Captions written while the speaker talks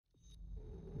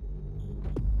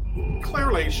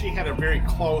clearly she had a very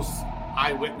close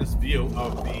eyewitness view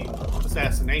of the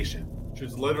assassination. She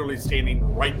was literally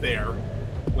standing right there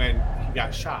when he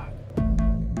got shot.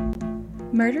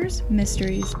 Murders,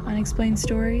 mysteries, unexplained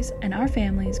stories, and our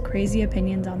family's crazy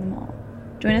opinions on them all.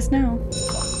 Join us now.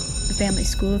 The Family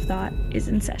School of Thought is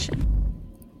in session.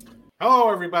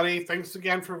 Hello, everybody. Thanks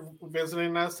again for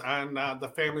visiting us on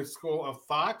the Family School of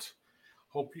Thought.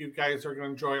 Hope you guys are going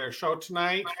to enjoy our show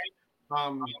tonight.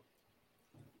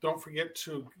 Don't forget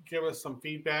to give us some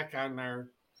feedback on our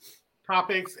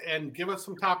topics and give us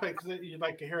some topics that you'd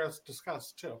like to hear us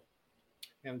discuss too.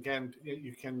 And again,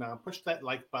 you can push that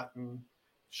like button,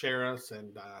 share us,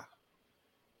 and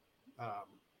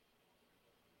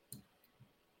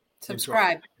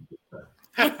subscribe.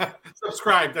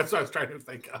 Subscribe. That's what I was trying to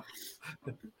think of.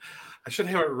 I should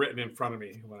have it written in front of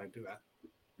me when I do that.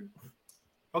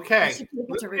 Okay,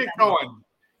 let's get going.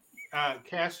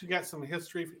 Cass, you got some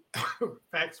history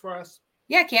facts for us?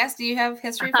 Yeah, Cass, do you have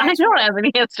history facts? I don't have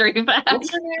any history facts.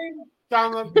 What's your name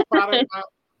down the bottom?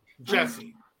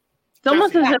 Jesse. It's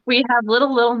almost as if we have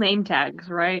little name tags,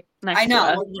 right? I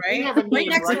know, right? We have a Right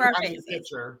next to our on faces. the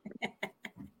picture.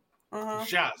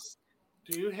 Jess,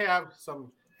 do you have some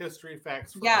history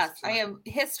facts for us? Yes, I have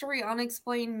history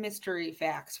unexplained mystery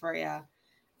facts for you.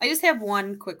 I just have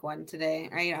one quick one today.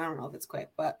 I don't know if it's quick,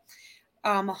 but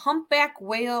humpback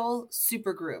whale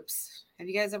supergroups. Have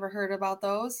you guys ever heard about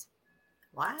those?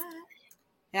 What?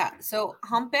 Yeah, so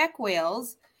humpback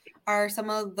whales are some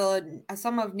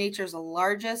of nature's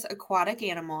largest aquatic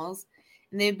animals,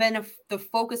 and they've been the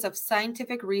focus of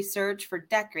scientific research for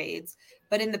decades.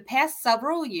 But in the past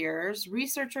several years,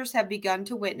 researchers have begun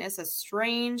to witness a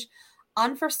strange,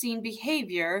 unforeseen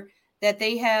behavior that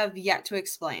they have yet to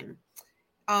explain.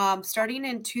 Starting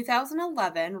in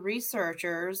 2011,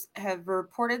 researchers have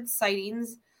reported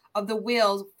sightings of the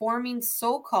whales forming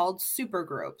so-called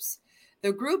supergroups.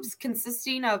 The groups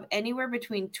consisting of anywhere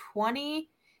between 20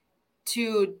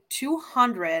 to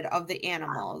 200 of the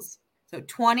animals. So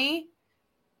 20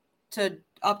 to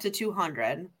up to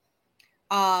 200.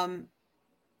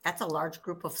 That's a large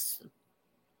group of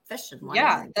fish in one.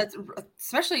 Yeah, that's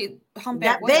especially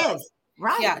humpback that whales. Big,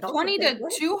 right? Yeah, 20 to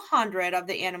 200 of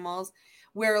the animals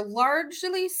were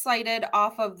largely sighted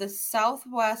off of the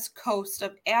southwest coast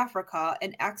of Africa,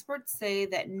 and experts say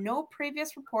that no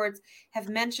previous reports have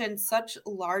mentioned such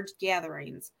large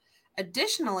gatherings.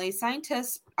 Additionally,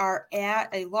 scientists are at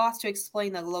a loss to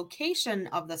explain the location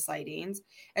of the sightings,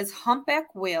 as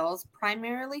humpback whales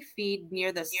primarily feed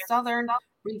near the southern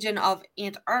region of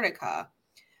Antarctica.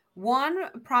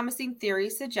 One promising theory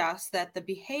suggests that the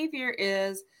behavior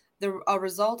is a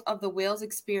result of the whales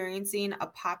experiencing a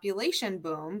population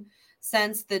boom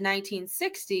since the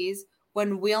 1960s,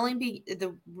 when whaling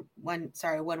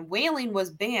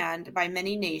was banned by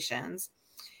many nations.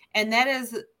 And that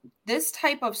is, this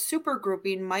type of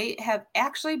supergrouping might have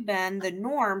actually been the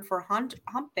norm for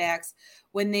humpbacks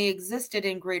when they existed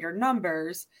in greater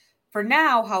numbers. For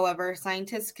now, however,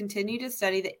 scientists continue to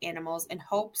study the animals in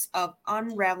hopes of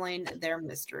unraveling their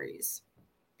mysteries.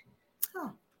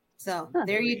 Oh. So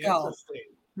there you go.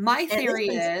 My theory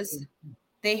is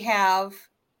they have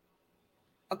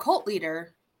a cult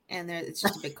leader, and it's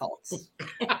just a big cult.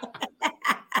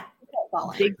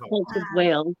 Big cult of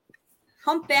whales.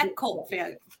 Humpback cult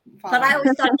fan. But I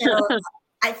always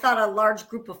thought a large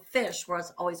group of fish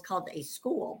was always called a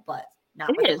school, but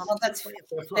not. It is. Well, that's what I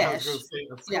was going to say.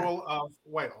 A school of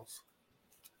whales.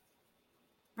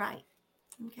 Right.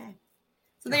 Okay.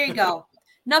 So there you go.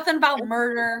 Nothing about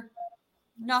murder.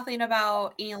 Nothing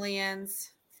about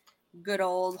aliens. Good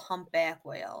old humpback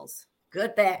whales.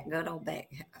 Good old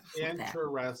back.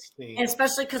 Interesting. And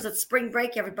especially because it's spring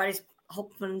break, everybody's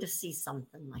hoping to see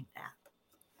something like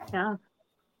that. Yeah.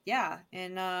 Yeah,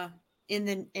 and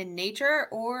in nature,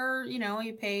 or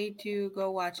you pay to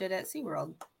go watch it at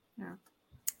SeaWorld.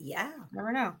 Yeah.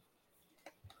 Never know.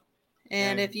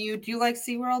 And if you do like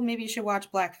SeaWorld, maybe you should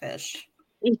watch Blackfish.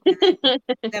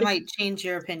 That might change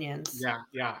your opinions.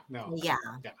 Yeah.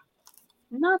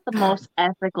 Not the most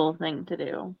ethical thing to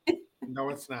do. No,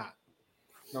 it's not.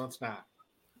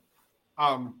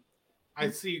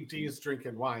 I see Dee's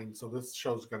drinking wine, so this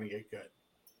show's going to get good.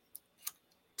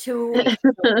 To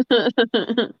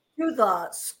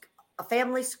a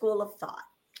family school of thought.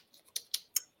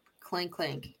 Clink,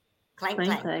 clink. Clank,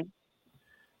 clank.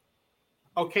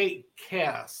 Okay,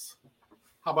 Cass,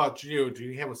 how about you? Do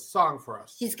you have a song for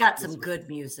us? She's got some good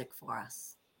music for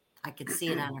us. I can see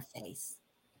it on her face.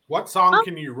 What song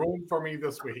can you ruin for me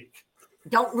this week?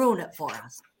 Don't ruin it for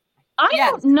us. I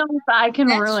Yes. don't know if I can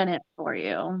That's- ruin it for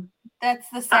you. That's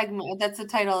the segment. That's the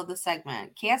title of the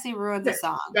segment. Cassie ruined the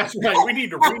song. That's right. We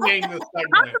need to rename this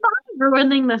segment. I'm not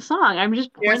ruining the song. I'm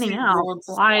just pointing Cassie out ruins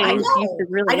why I you know. should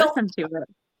really I don't- listen to it.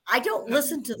 I don't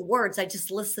listen to the words. I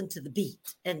just listen to the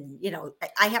beat. And,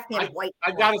 I have to have white.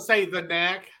 I got to say, the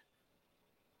knack,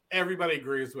 everybody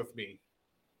agrees with me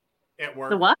at work.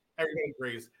 The what? Everybody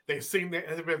agrees.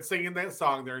 They've been singing that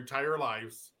song their entire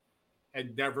lives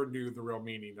and never knew the real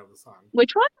meaning of the song.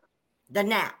 Which one? The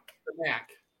Knack. The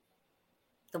knack.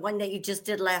 The one that you just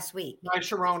did last week. My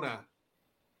Sharona.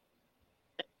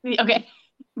 Okay.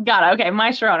 Got it. Okay.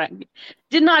 My Sharona.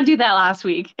 Did not do that last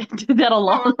week. Did that a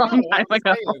long time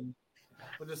ago.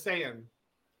 I'm just saying.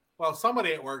 Well,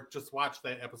 somebody at work just watched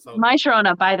that episode. My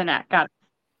Sharona by the Knack. Got it.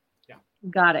 Yeah.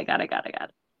 Got it.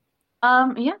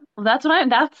 Yeah. Well, that's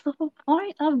the whole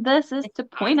point of this is to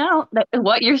point out that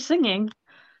what you're singing.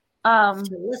 I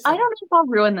don't know if I'll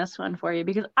ruin this one for you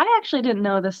because I actually didn't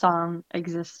know the song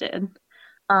existed.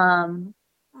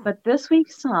 But this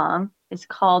week's song is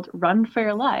called Run for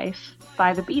Your Life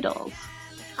by the Beatles.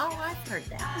 Oh, I've heard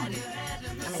that.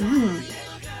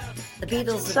 The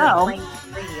Beatles have been playing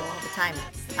the radio all the time.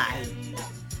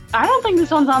 I don't think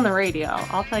this one's on the radio.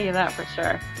 I'll tell you that for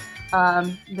sure.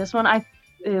 This one,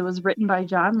 it was written by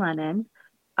John Lennon. Is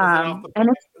it off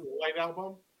the White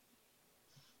Album?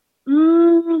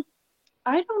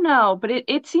 I don't know, but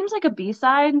it seems like a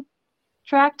B-side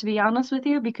track, to be honest with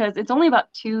you, because it's only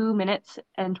about 2 minutes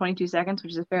and 22 seconds,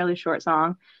 which is a fairly short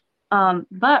song.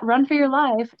 But Run for Your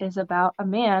Life is about a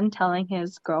man telling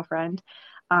his girlfriend,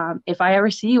 if I ever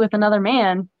see you with another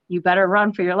man, you better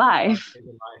run for your life.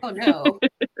 Oh, no.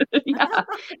 Yeah.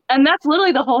 And that's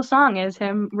literally the whole song is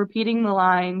him repeating the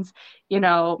lines, I'm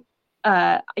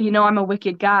a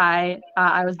wicked guy.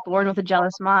 I was born with a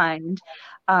jealous mind.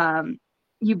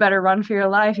 You better run for your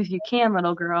life if you can,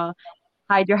 little girl.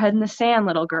 Hide your head in the sand,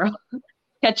 little girl.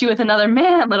 Catch you with another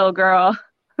man, little girl.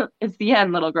 It's the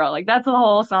end, little girl. Like that's the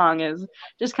whole song is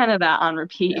just kind of that on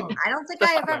repeat. I don't think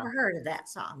I've ever heard of that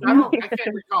song. I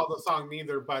can't recall the song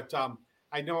neither, but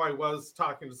I know I was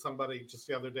talking to somebody just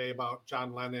the other day about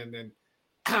John Lennon, and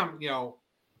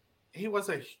he was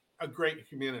a great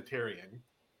humanitarian.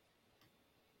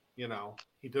 He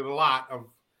did a lot of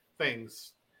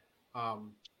things,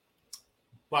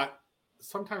 but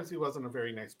sometimes he wasn't a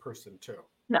very nice person too.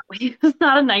 No, he was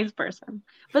not a nice person.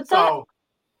 But that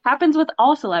happens with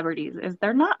all celebrities. Is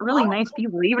they're not really nice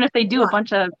people, even if they do a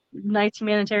bunch of nice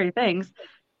humanitarian things.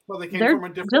 Well, they came from a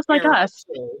different just like era, us.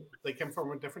 too. They came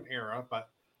from a different era, but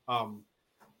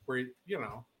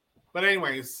But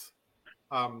anyways,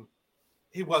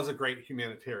 he was a great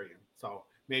humanitarian, so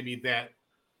maybe that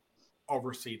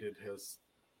overseeded his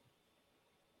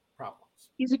problems.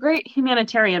 He's a great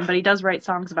humanitarian, but he does write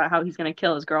songs about how he's going to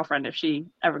kill his girlfriend if she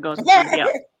ever goes with somebody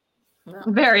else. No.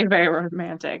 Very, very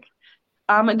romantic.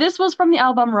 This was from the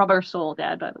album Rubber Soul,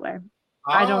 Dad, by the way.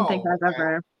 I don't think I've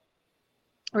ever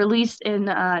released in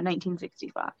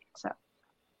 1965. So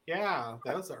yeah,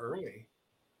 that was early.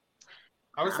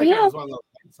 I was thinking it was one of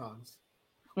those songs.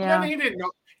 Yeah, then he didn't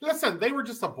know. Listen, they were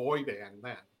just a boy band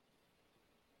then.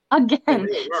 Again,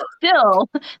 still,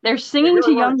 they're singing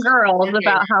to young girls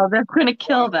about how they're going to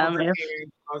kill them. Yeah.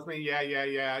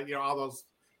 All those,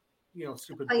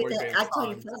 stupid boy band I tell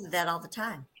songs. you that all the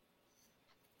time.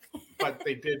 But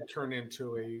they did turn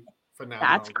into a phenomenal.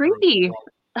 That's creepy.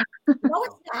 No,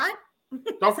 it's not.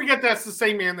 Don't forget that's the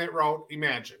same man that wrote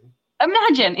Imagine.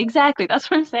 Imagine, exactly.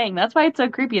 That's what I'm saying. That's why it's so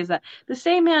creepy is that the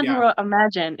same man who wrote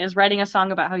Imagine is writing a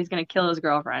song about how he's going to kill his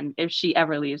girlfriend if she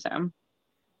ever leaves him.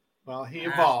 Well, he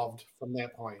evolved from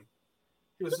that point.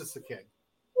 He was just a kid.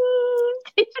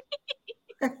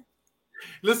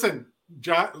 Listen,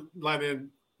 John Lennon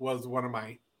was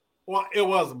it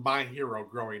was my hero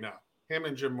growing up. Him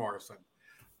and Jim Morrison.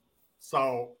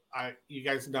 So you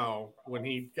guys know when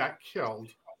he got killed,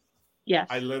 yes,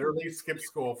 I literally skipped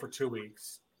school for 2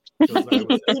 weeks. He did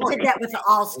that with the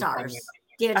All Stars.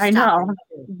 I know.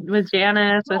 With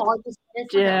Janice, with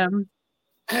Jim.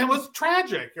 And it was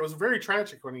tragic. It was very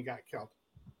tragic when he got killed.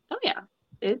 Oh, yeah.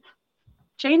 It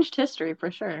changed history for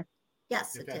sure.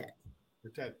 Yes, it did.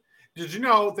 It did. Did you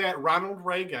know that Ronald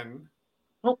Reagan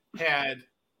had,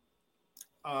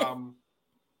 I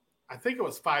think it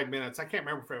was 5 minutes. I can't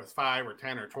remember if it was 5 or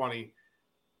 10 or 20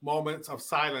 moments of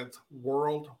silence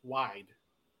worldwide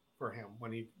for him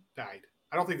when he died.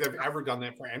 I don't think they've ever done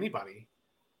that for anybody.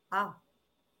 Wow.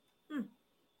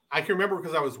 I can remember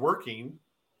because I was working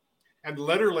and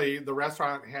literally the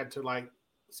restaurant had to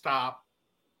stop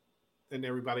and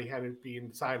everybody had to be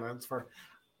in silence for,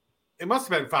 it must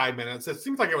have been 5 minutes. It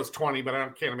seems like it was 20, but I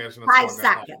can't imagine. 5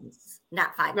 seconds,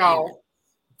 not 5 minutes.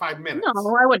 minutes.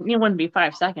 No, I wouldn't. It wouldn't be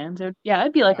 5 seconds. It'd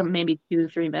be like maybe 2 to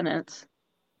 3 minutes.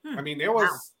 I mean, it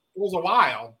was a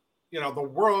while. The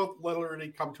world literally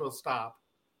come to a stop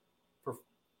for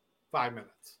 5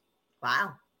 minutes.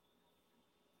 Wow.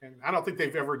 And I don't think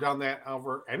they've ever done that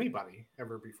over anybody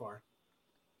ever before.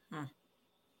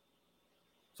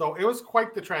 So it was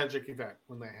quite the tragic event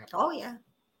when that happened. Oh, yeah.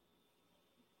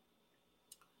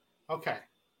 Okay.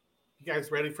 You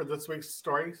guys ready for this week's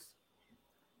stories?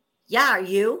 Yeah, are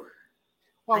you?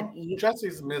 Well,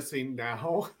 Jesse's missing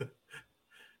now.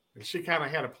 She kind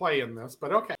of had a play in this,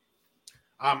 but okay.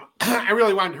 I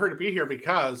really wanted her to be here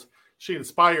because she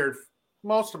inspired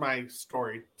most of my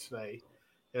story today.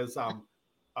 And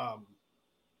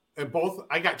both,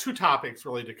 I got 2 topics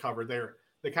really to cover.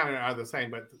 They kind of are the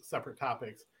same, but separate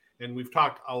topics. And we've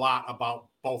talked a lot about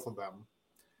both of them.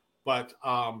 But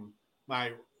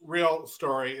my real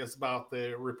story is about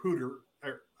the Repooter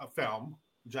film,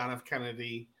 John F.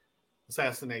 Kennedy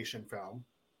assassination film.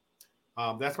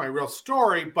 That's my real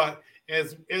story, but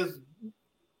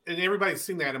and everybody's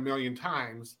seen that a million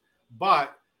times.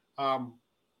 But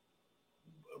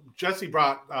Jesse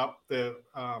brought up the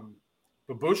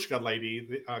Babushka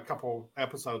lady a couple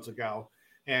episodes ago,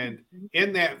 and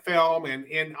in that film and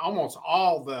in almost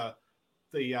all the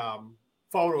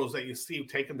photos that you see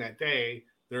taken that day,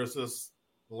 there's this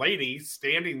lady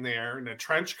standing there in a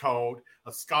trench coat,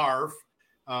 a scarf,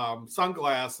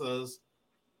 sunglasses,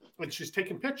 and she's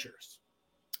taking pictures.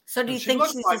 So do you think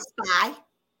she's a spy?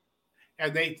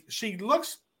 And she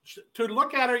looks, to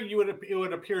look at her, it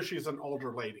would appear she's an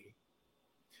older lady.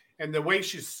 And the way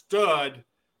she stood,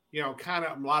 kind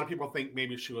of, a lot of people think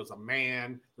maybe she was a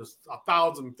man. There's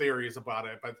 1,000 theories about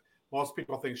it, but most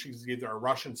people think she's either a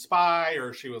Russian spy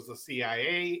or she was a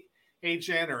CIA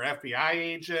agent or FBI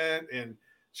agent. And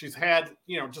she's had,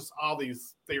 just all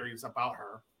these theories about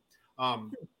her.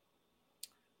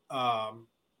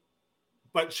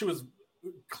 But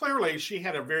she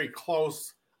had a very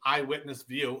close eyewitness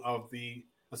view of the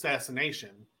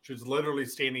assassination. She was literally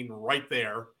standing right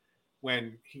there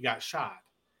when he got shot.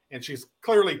 And she's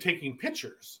clearly taking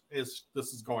pictures as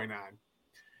this is going on.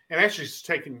 And actually she's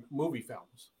taking movie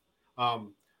films.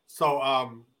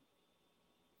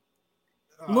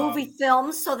 Movie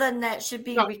films, so then that should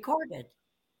be recorded.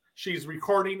 She's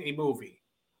recording a movie.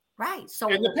 Right. So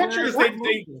in the pictures,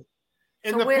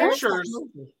 in the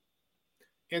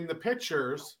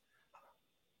pictures,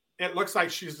 it looks like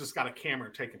she's just got a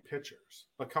camera taking pictures.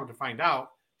 But come to find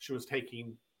out, she was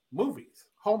taking movies,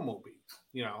 home movies,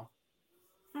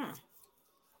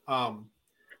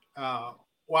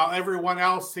 while everyone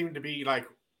else seemed to be like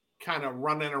kind of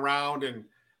running around and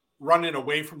running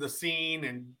away from the scene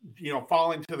and,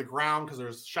 falling to the ground because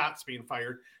there's shots being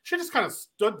fired. She just kind of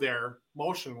stood there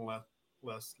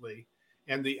motionlessly.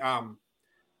 And the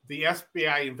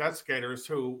FBI investigators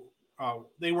who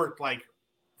they worked like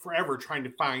forever trying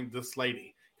to find this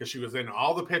lady because she was in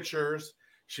all the pictures.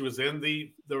 She was in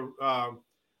the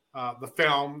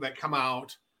film that come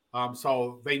out.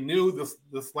 So they knew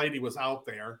this lady was out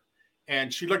there,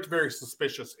 and she looked very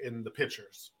suspicious in the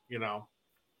pictures,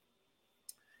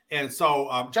 And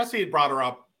so Jesse had brought her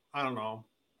up, I don't know,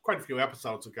 quite a few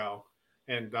episodes ago.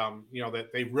 And, that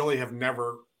they really have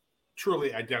never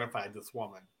truly identified this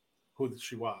woman, who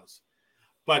she was.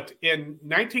 But in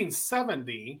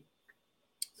 1970,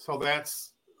 so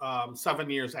that's 7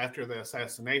 years after the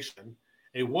assassination,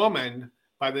 a woman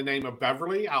by the name of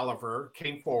Beverly Oliver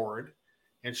came forward,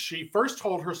 and she first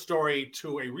told her story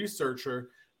to a researcher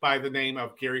by the name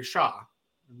of Gary Shaw.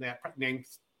 And that name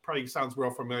probably sounds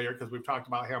real familiar because we've talked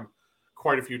about him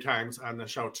quite a few times on the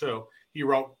show too. He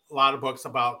wrote a lot of books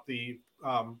about the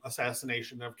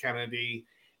assassination of Kennedy,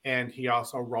 and he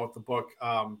also wrote the book,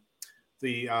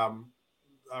 The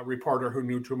Reporter Who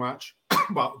Knew Too Much,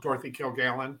 about Dorothy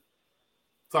Kilgallen.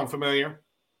 Sound familiar?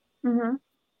 Mm-hmm.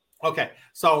 Okay,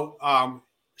 so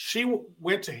she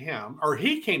went to him, or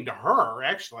he came to her,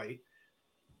 actually.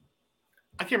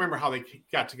 I can't remember how they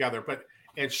got together,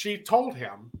 and she told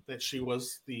him that she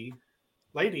was the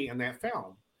lady in that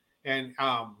film. And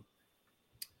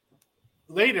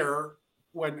later,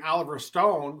 when Oliver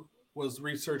Stone was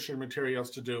researching materials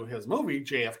to do his movie,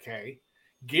 JFK,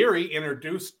 Gary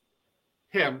introduced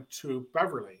him to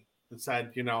Beverly and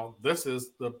said, this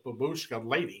is the Babushka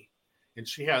lady. And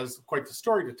she has quite the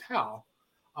story to tell.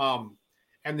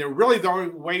 And the only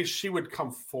way she would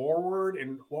come forward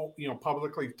and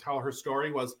publicly tell her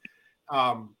story was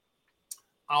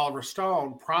Oliver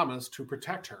Stone promised to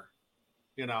protect her,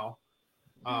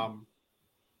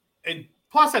 and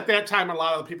plus at that time a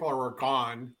lot of the people were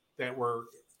gone that were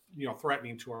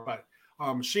threatening to her. But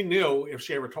she knew if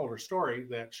she ever told her story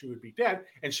that she would be dead.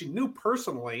 And she knew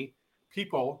personally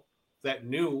people that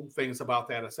knew things about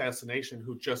that assassination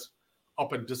who just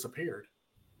up and disappeared.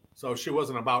 So she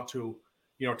wasn't about to,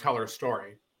 tell her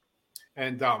story.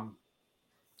 And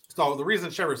so the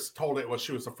reason she ever told it was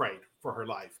she was afraid for her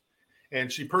life.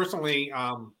 And she personally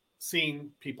seen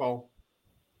people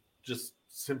just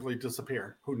simply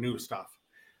disappear who knew stuff.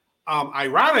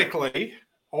 Ironically,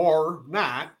 or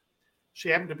not, she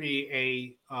happened to be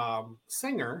a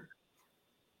singer.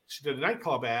 She did a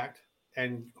nightclub act.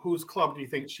 And whose club do you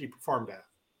think she performed at?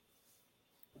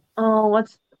 Oh,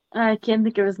 I can't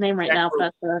think of his name right Jack now,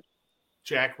 Ruby. but that's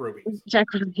Jack Ruby's.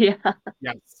 Jack Ruby, yeah.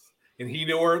 Yes. And he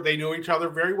knew her. They knew each other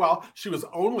very well. She was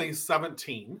only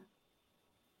 17.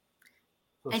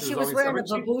 So and she was wearing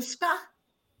 17. A babushka?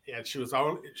 Yeah, she was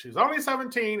only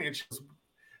 17, and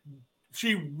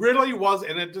she really was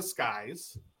in a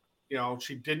disguise.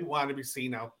 She didn't want to be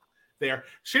seen out there.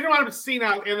 She didn't want to be seen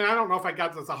out, and I don't know if I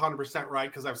got this 100% right,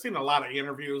 because I've seen a lot of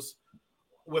interviews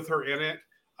with her in it.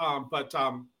 But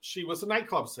she was a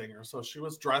nightclub singer, so she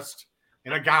was dressed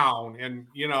in a gown and,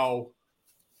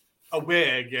 a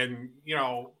wig and,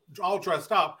 all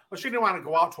dressed up. But she didn't want to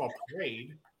go out to a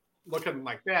parade looking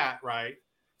like that, right?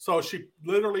 So she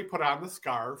literally put on the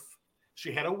scarf.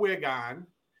 She had a wig on.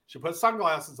 She put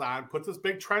sunglasses on, put this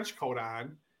big trench coat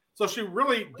on. So she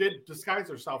really did disguise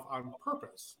herself on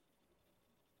purpose.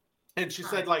 And she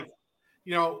said, like,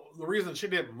 the reason she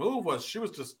didn't move was she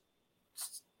was just,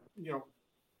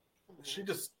 she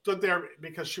just stood there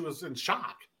because she was in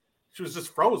shock. She was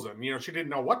just frozen. She didn't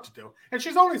know what to do. And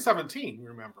she's only 17,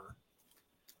 remember?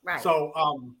 Right. So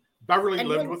Beverly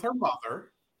lived with her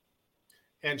mother.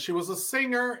 And she was a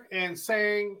singer and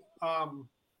sang,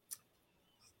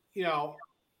 she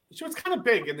was kind of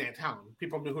big in that town.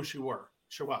 People knew who she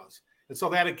was. And so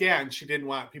that, again, she didn't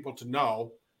want people to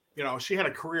know. She had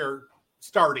a career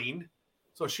starting,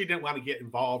 so she didn't want to get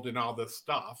involved in all this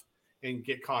stuff and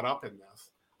get caught up in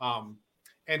this.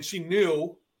 And she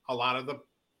knew a lot of the,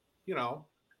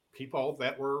 people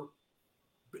that were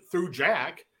through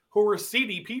Jack who were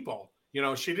seedy people.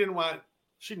 She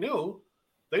knew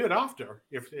they would off her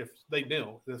if they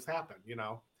knew this happened,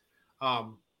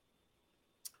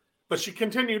 But she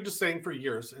continued to sing for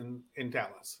years in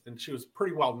Dallas, and she was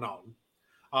pretty well known.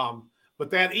 But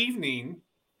that evening,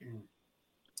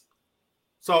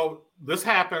 so this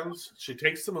happens, she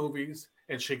takes the movies,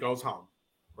 and she goes home,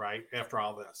 right, after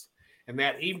all this. And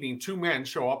that evening, 2 men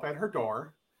show up at her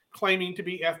door, claiming to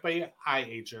be FBI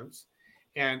agents.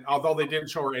 And although they didn't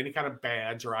show her any kind of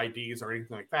badge or IDs or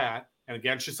anything like that, and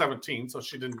again, she's 17, so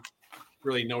she didn't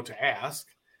really know to ask.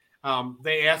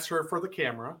 They asked her for the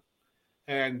camera,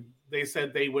 and they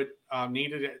said they would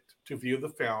needed it to view the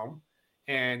film,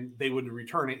 and they would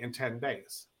return it in 10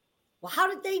 days. Well,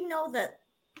 how did they know that?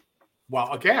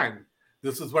 Well, again,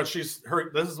 this is what she's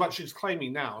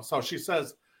claiming now. So she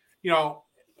says,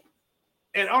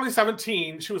 at only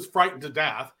 17, she was frightened to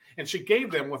death, and she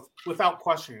gave them without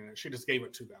questioning it. She just gave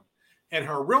it to them. And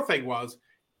her real thing was,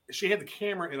 she had the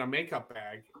camera in a makeup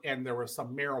bag, and there was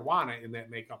some marijuana in that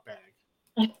makeup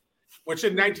bag, which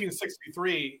in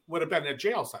 1963 would have been a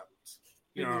jail sentence,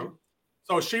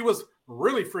 So she was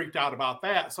really freaked out about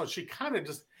that. So she kind of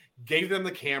just gave them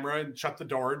the camera and shut the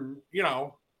door, and,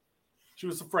 she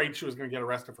was afraid she was going to get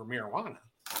arrested for marijuana.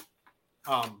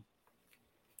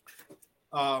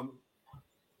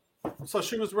 So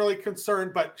she was really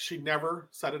concerned, but she never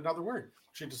said another word.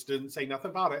 She just didn't say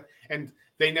nothing about it. And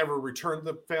they never returned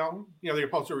the film. They were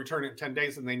supposed to return it in 10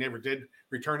 days, and they never did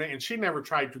return it. And she never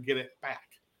tried to get it back.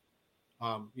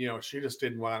 She just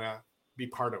didn't want to be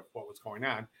part of what was going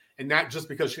on. And not just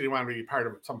because she didn't want to be part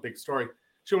of some big story.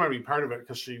 She wanted to be part of it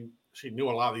because she knew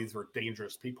a lot of these were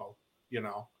dangerous people,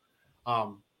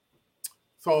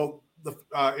 So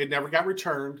it never got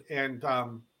returned, and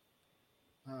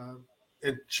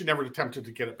she never attempted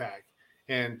to get it back.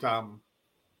 And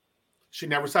she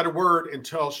never said a word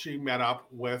until she met up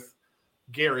with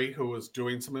Gary, who was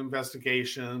doing some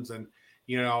investigations. And,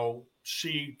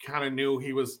 she kind of knew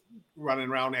he was running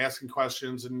around asking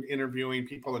questions and interviewing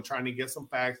people and trying to get some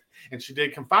facts. And she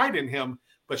did confide in him,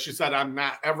 but she said, I'm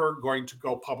not ever going to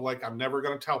go public. I'm never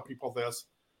going to tell people this,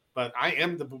 but I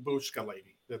am the babushka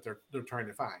lady that they're trying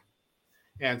to find.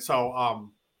 And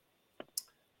so,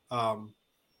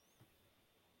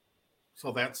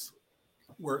 so that's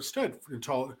where it stood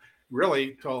until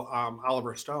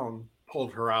Oliver Stone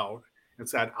pulled her out and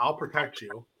said, I'll protect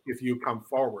you if you come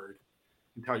forward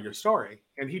and tell your story.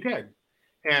 And he did.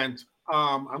 And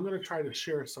I'm going to try to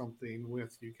share something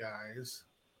with you guys.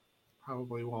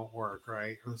 Probably won't work,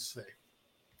 right? Let's see.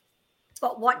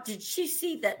 But what did she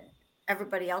see that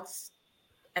everybody else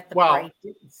at the Well, parade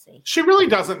didn't see. She really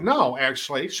doesn't know,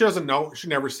 actually. She doesn't know. She's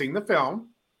never seen the film.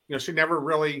 She never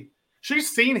really, she's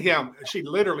seen him. She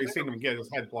literally seen him get his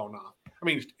head blown off. I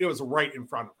mean, it was right in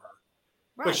front of her.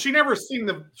 Right. But she never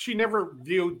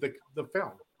viewed the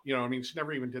film. I mean, she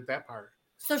never even did that part.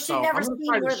 So she'd never seen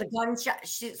where the gunshot.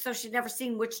 She'd never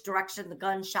seen which direction the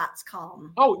gunshots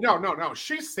come. Oh no!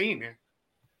 She's seen it.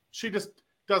 She just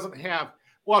doesn't have.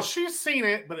 Well, she's seen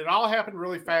it, but it all happened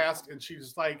really fast, and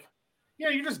she's like,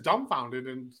 you're just dumbfounded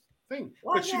and thing.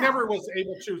 Well, but she never was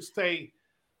able to say,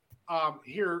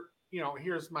 here,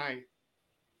 here's my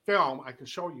film. I can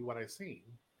show you what I've seen,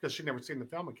 because she never seen the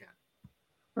film again.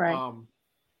 Right.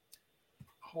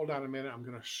 Hold on a minute. I'm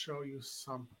going to show you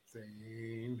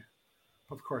something.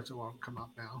 Of course, it won't come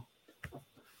up now.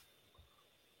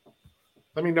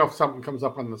 Let me know if something comes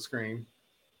up on the screen.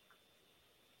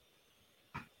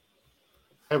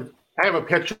 I have a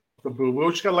picture of the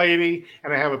babushka lady,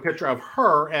 and I have a picture of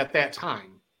her at that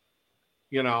time.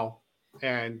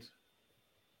 And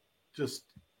just,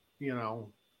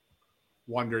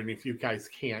 wondering if you guys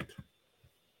can't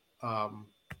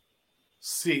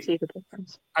see the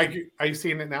difference. Are you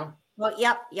seeing it now? Well,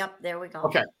 yep. There we go.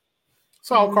 Okay.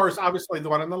 So, of course, obviously, the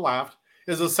one on the left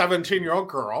is a 17-year-old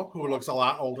girl who looks a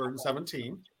lot older than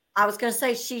 17. I was going to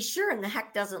say, she sure in the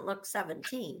heck doesn't look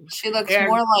 17. She looks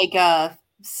more like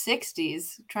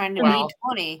 60s, trying to be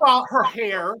 20. Well, her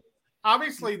hair,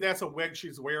 obviously, that's a wig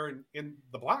she's wearing in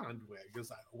the blonde wig. Is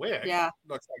that a wig? Yeah.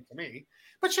 Looks like to me.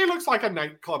 But she looks like a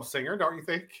nightclub singer, don't you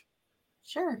think?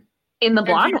 Sure. In the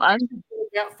blonde one.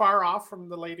 That far off from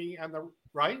the lady on the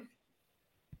right?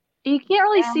 You can't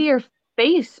really see her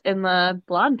face in the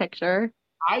blonde picture.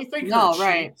 I think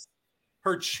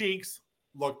her cheeks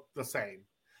look the same.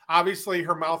 Obviously,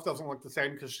 her mouth doesn't look the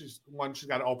same because she's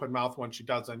got an open mouth, one she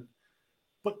doesn't.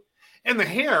 But and the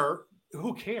hair,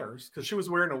 who cares? Because she was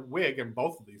wearing a wig in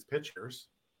both of these pictures.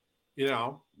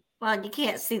 Well, you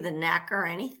can't see the neck or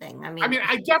anything. I mean,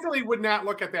 I definitely would not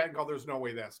look at that and go, "There's no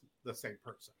way that's the same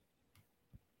person."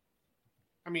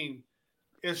 I mean,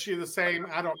 is she the same?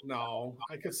 I don't know.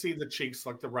 I could see the cheeks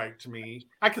look the right to me.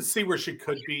 I could see where she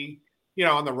could be.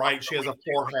 On the right, she has a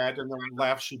forehead, and the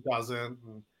left, she doesn't.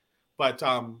 But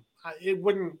it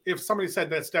wouldn't. If somebody said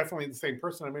that's definitely the same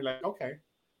person, I'd be like, okay.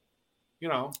 I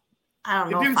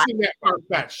don't know. It didn't seem that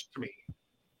far-fetched to me.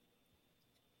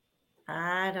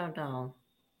 I don't know.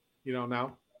 You don't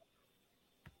know?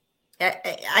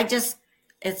 I just,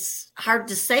 it's hard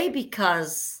to say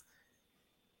because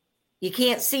you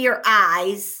can't see her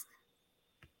eyes.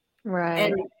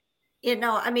 Right. And,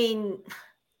 I mean,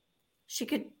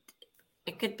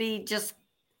 it could be just,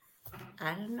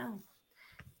 I don't know.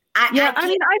 I feel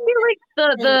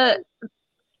like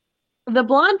the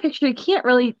blonde picture, you can't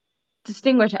really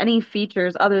distinguish any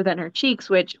features other than her cheeks,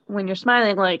 which when you're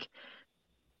smiling, like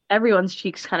everyone's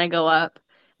cheeks kind of go up.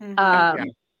 Mm-hmm.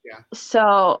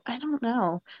 So I don't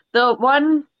know. The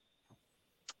one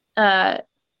at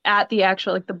the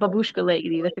actual, like the babushka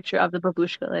lady, the picture of the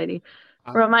babushka lady,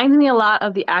 reminds me a lot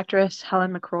of the actress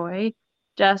Helen McCroy.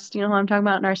 Just, you know who I'm talking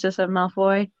about, Narcissa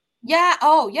Malfoy? Yeah.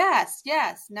 Oh, yes.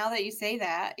 Now that you say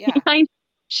that, yeah.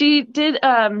 She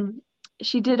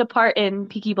did a part in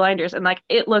Peaky Blinders, and like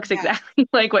it looks exactly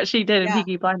like what she did in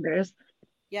Peaky Blinders.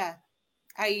 Yeah,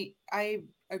 I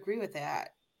agree with that.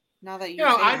 Now that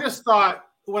I just thought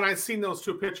when I seen those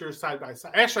two pictures side by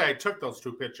side. Actually, I took those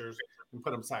two pictures and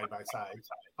put them side by side.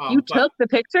 You took the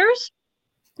pictures?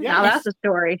 Yeah, now that's a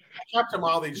story. I kept them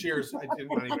all these years. I didn't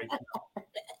want anybody to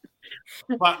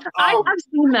know. But I've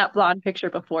seen that blonde picture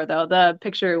before, though. The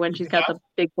picture when she's got the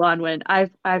big blonde wig.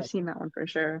 I've seen that one for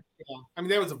sure. Yeah, I mean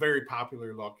that was a very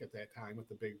popular look at that time with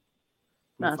the big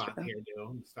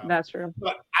hairdo and stuff. That's true.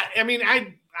 But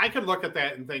I could look at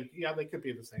that and think, yeah, they could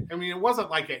be the same. I mean, it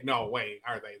wasn't like it. No way,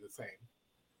 are they the same?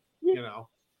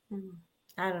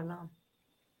 I don't know.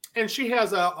 And she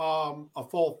has a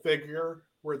full figure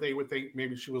where they would think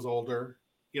maybe she was older,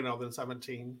 than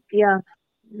 17. Yeah.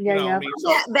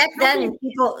 Back then,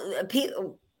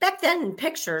 back then in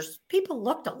pictures, people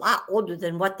looked a lot older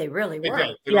than what they really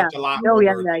were. They looked a lot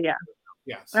older. Yeah.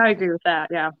 Yes. I agree with that.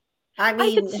 Yeah. I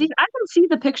mean, I can see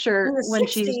the picture when 60s.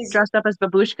 She's dressed up as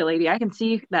babushka lady. I can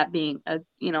see that being a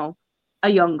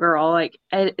young girl. Like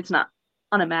it's not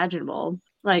unimaginable.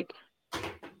 Like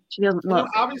she doesn't look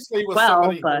obviously was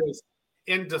somebody who was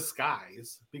in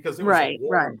disguise because it was a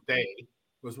warm day. It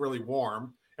was really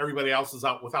warm. Everybody else is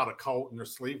out without a coat and they're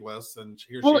sleeveless, and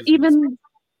even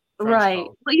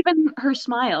her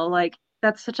smile, like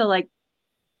that's such a like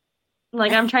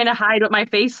I'm trying to hide what my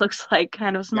face looks like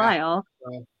kind of smile.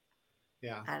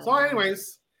 Yeah. So,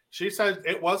 anyways, she said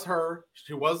it was her.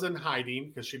 She was in hiding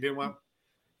because she didn't want,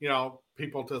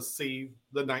 people to see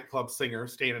the nightclub singer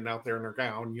standing out there in her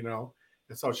gown,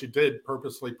 And so she did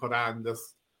purposely put on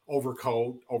this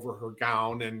overcoat over her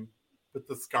gown and with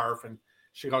the scarf. And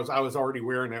she goes, I was already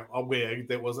wearing a wig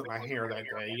that wasn't my hair that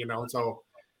day, So,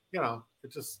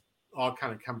 it just all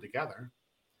kind of come together.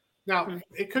 Now,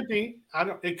 it could be,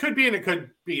 it could be, and it could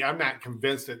be. I'm not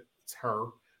convinced it's her,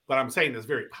 but I'm saying it's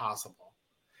very possible.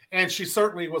 And she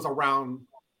certainly was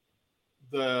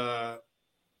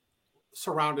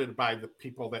surrounded by the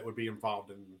people that would be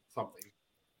involved in something.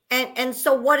 And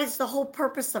so what is the whole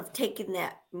purpose of taking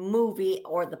that movie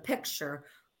or the picture?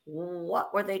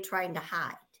 What were they trying to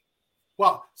hide?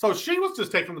 Well, so she was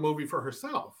just taking the movie for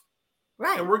herself.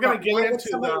 Right. And we're going to get into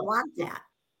want that?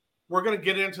 We're going to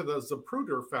get into the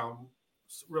Zapruder film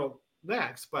real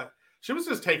next, but she was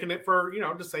just taking it for,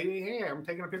 to say, hey, I'm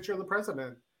taking a picture of the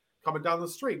president coming down the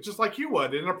street, just like you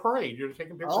would in a parade. You're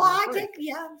taking pictures. Oh, I think,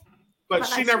 yeah. But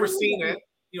she never seen it.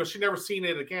 She never seen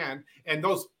it again. And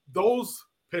those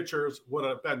pictures would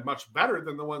have been much better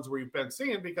than the ones we've been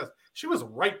seeing because she was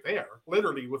right there,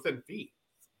 literally within feet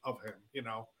of him,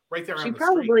 right there on the street. She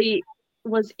probably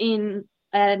was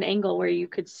at an angle where you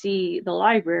could see the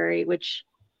library, which,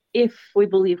 if we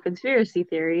believe conspiracy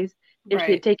theories, if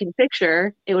she had taken a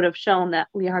picture, it would have shown that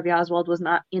Lee Harvey Oswald was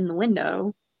not in the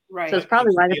window. Right. So it's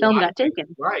probably why the film got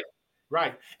taken.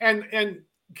 Right. And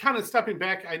kind of stepping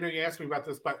back, I know you asked me about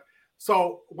this, but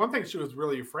so one thing she was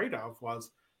really afraid of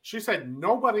was she said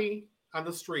nobody on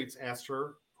the streets asked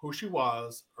her who she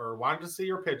was or wanted to see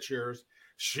her pictures.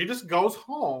 She just goes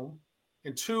home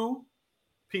and two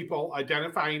people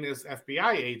identifying as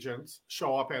FBI agents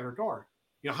show up at her door.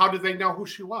 How did they know who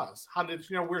she was? How did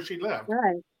you know where she lived?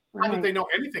 Right. How did they know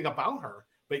anything about her?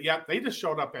 But yet they just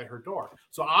showed up at her door.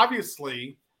 So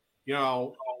obviously,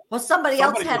 well, somebody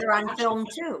else had her on film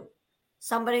too.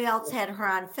 Somebody else had her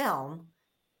on film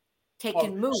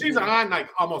taking movies. She's on like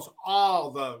almost all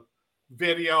the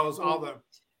videos, all the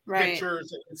pictures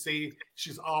that you see.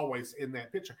 She's always in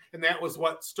that picture. And that was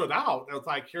what stood out. It was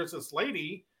like, here's this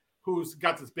lady who's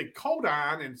got this big coat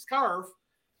on and scarf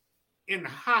in a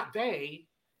hot day,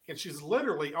 and she's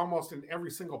literally almost in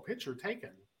every single picture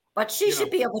taken. But she should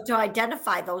be able to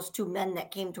identify those two men that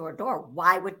came to her door.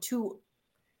 Why would two?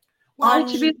 Why would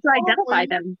she be able to identify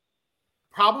them?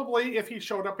 Probably if he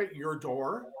showed up at your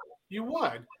door, you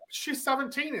would. She's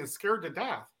 17 and scared to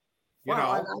death.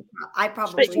 I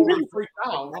probably freaked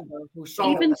out.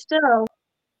 Even still.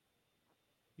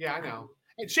 Yeah, I know.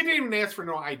 And she didn't even ask for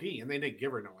no ID, and they didn't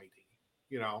give her no ID.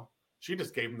 She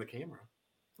just gave him the camera.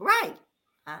 Right.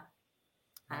 I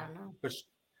don't know.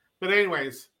 But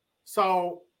anyways,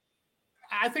 so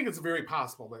I think it's very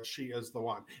possible that she is the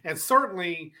one. And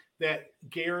certainly that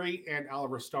Gary and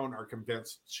Oliver Stone are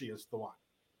convinced she is the one.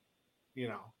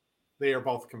 They are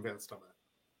both convinced of it.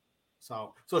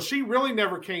 So she really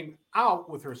never came out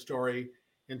with her story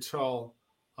until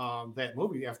that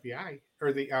movie, FBI,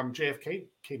 or the JFK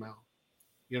came out,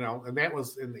 and that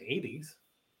was in the 80s.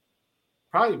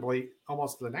 Probably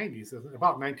almost the 90s,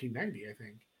 about 1990, I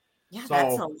think. Yeah,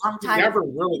 that's a long time. It never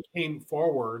really came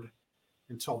forward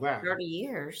until then. 30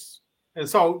 years. And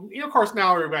so, of course,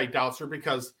 now everybody doubts her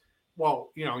because,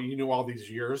 you knew all these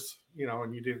years,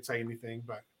 and you didn't say anything.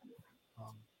 But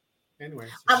anyway.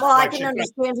 I can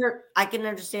understand her. I can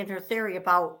understand her theory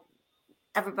about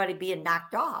everybody being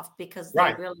knocked off because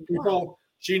they really people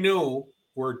she knew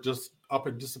were just up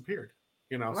and disappeared.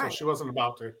 So she wasn't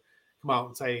about to come out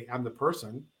and say, I'm the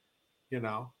person, she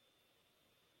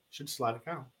just let it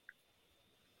go.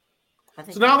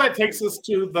 So now that takes us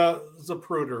to the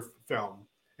Zapruder film.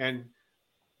 And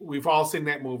we've all seen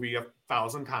that movie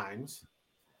 1,000 times.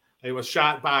 It was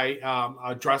shot by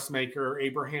a dressmaker,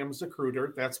 Abraham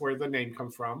Zapruder. That's where the name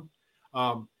comes from.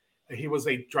 He was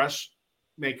a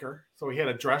dressmaker. So he had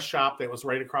a dress shop that was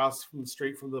right across from the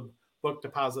street from the book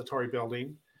depository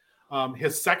building.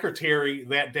 His secretary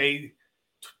that day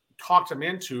talked him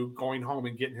into going home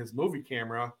and getting his movie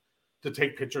camera to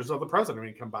take pictures of the president when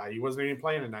he come by. He wasn't even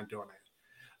planning on doing it.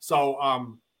 So,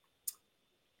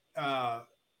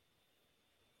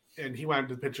 and he wanted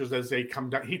the pictures as they come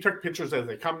down. He took pictures as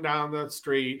they come down the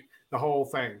street, the whole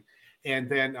thing. And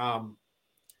then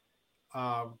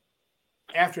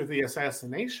after the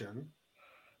assassination,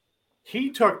 he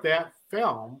took that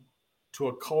film to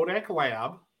a Kodak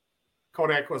lab.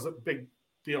 Kodak was a big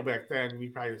deal back then. You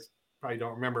probably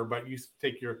don't remember, but you used to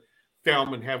take your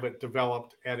film and have it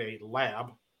developed at a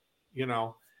lab,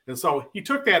 And so he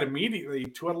took that immediately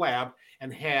to a lab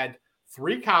and had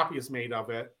 3 copies made of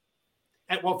it.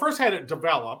 And first had it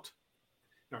developed.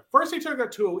 First he took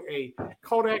it to a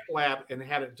Kodak lab and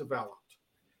had it developed.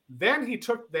 Then he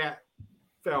took that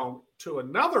film to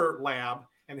another lab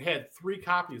and had 3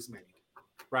 copies made,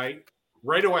 right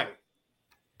away.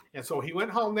 And so he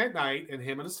went home that night, and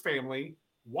him and his family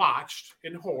watched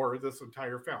in horror this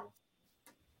entire film.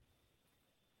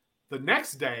 The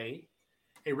next day,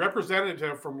 a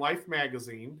representative from Life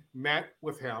magazine met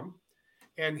with him,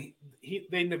 and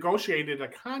they negotiated a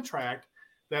contract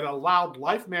that allowed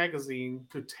Life magazine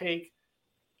to take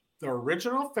the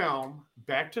original film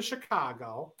back to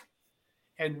Chicago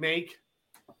and make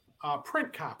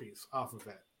print copies off of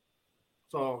it.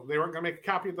 So they weren't going to make a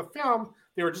copy of the film.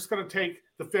 They were just going to take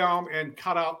the film and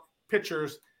cut out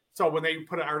pictures. So when they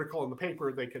put an article in the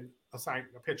paper, they could assign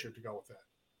a picture to go with it.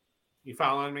 You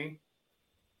following me?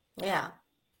 Yeah.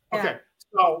 Okay.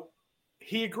 So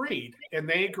he agreed, and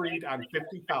they agreed on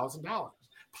 $50,000.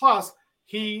 Plus,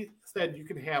 he said you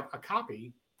can have a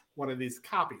copy, one of these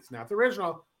copies, not the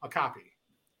original, a copy.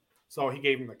 So he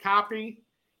gave him the copy,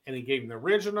 and he gave him the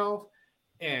original,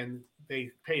 and they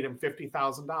paid him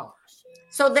 $50,000.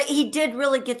 So that he did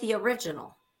really get the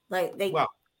original. Well,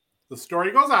 the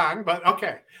story goes on, but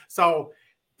okay. So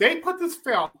they put this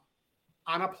film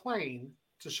on a plane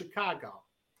to Chicago.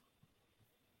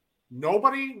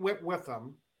 Nobody went with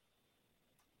them.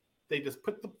 They just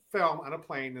put the film on a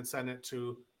plane and sent it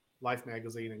to Life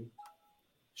magazine in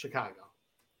Chicago.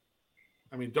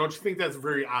 I mean, don't you think that's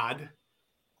very odd?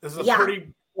 This is a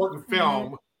pretty important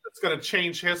film that's going to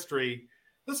change history.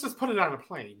 Let's just put it on a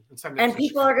plane and send it. And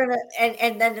people are gonna,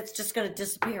 and then it's just gonna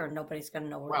disappear, and nobody's gonna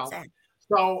know where it's at.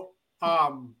 So,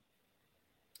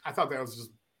 I thought that was just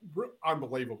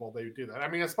unbelievable. They would do that. I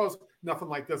mean, I suppose nothing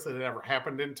like this had ever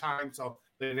happened in time, so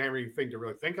they didn't have anything to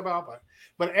really think about.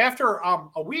 But after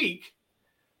a week,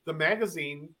 the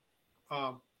magazine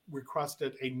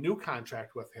requested a new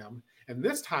contract with him, and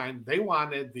this time they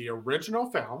wanted the original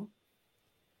film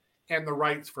and the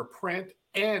rights for print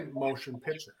and motion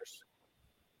pictures.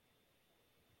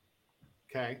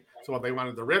 Okay, so they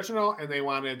wanted the original, and they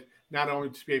wanted not only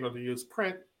to be able to use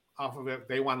print off of it,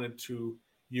 they wanted to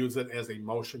use it as a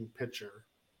motion picture,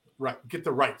 right? Get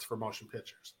the rights for motion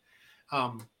pictures,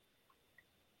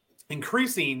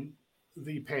 increasing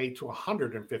the pay to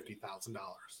 $150,000.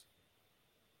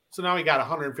 So now he got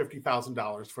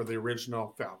 $150,000 for the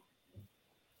original film,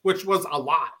 which was a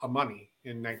lot of money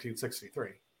in 1963,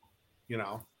 you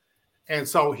know, and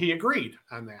so he agreed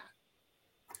on that,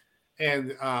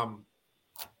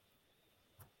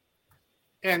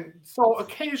 and so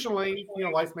occasionally, you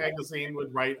know, Life magazine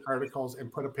would write articles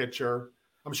and put a picture.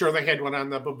 I'm sure they had one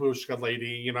on the babushka lady,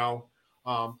 you know.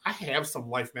 I have some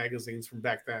Life magazines from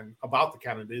back then about the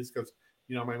Kennedys because,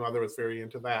 you know, my mother was very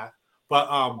into that.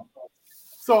 But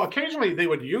so occasionally they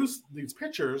would use these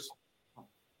pictures,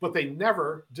 but they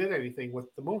never did anything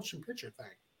with the motion picture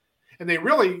thing. And they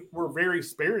really were very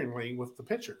sparingly with the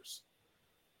pictures,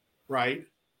 right?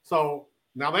 So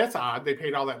now that's odd. They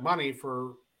paid all that money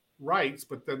for rights,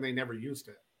 but then they never used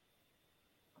it.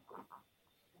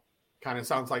 Kind of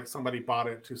sounds like somebody bought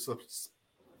it to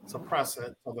suppress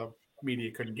it so the media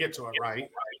couldn't get to it, right?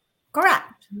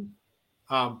 Correct.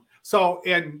 So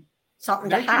in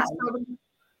something to hide.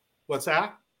 What's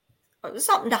that?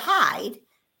 Something to hide.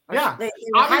 Yeah.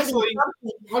 Obviously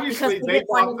they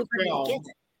bought the film.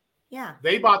 Yeah.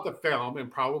 They bought the film,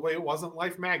 and probably it wasn't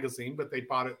Life magazine, but they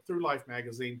bought it through Life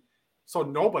magazine, so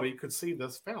nobody could see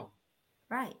this film.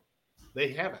 Right.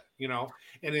 They have it, you know.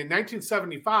 And in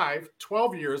 1975,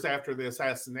 12 years after the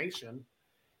assassination,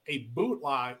 a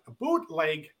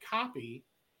bootleg copy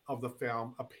of the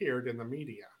film appeared in the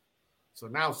media. So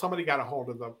now somebody got a hold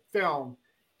of the film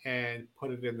and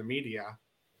put it in the media,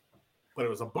 but it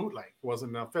was a bootleg. It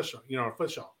wasn't official.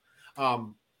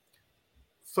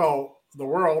 So the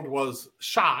world was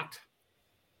shocked.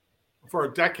 For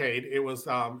a decade, it was,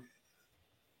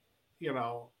 you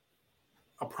know,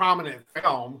 a prominent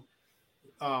film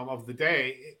of the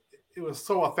day. It was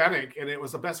so authentic, and it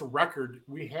was the best record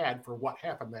we had for what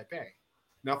happened that day.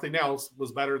 Nothing else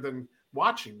was better than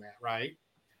watching that, right?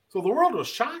 So the world was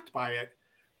shocked by it,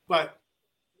 but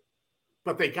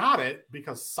they got it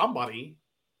because somebody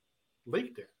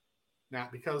leaked it,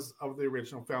 not because of the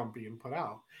original film being put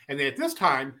out. And at this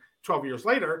time, 12 years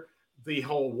later, the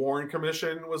whole Warren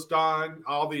Commission was done,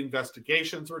 all the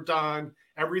investigations were done,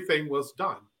 everything was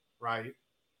done, right?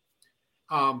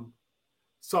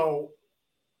 So,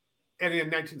 and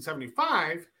in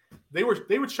 1975, they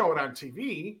would show it on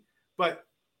TV, but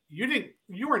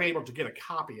you weren't able to get a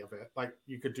copy of it like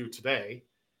you could do today.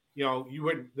 You know,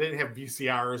 they didn't have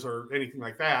VCRs or anything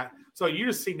like that. So you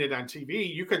just seen it on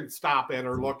TV. You couldn't stop it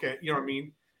or look at, you know what I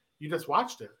mean? You just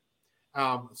watched it.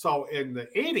 So in the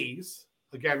 80s,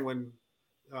 again, when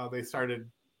they started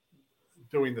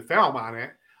doing the film on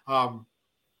it,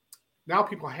 now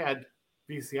people had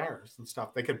VCRs and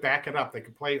stuff. They could back it up. They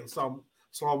could play it in some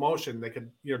slow motion. They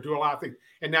could, do a lot of things,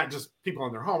 and not just people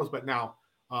in their homes, but now,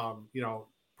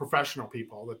 professional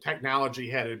people. The technology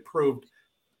had improved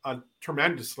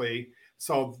tremendously,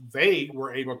 so they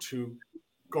were able to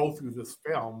go through this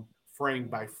film frame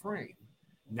by frame.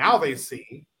 Now they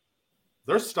see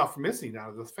there's stuff missing out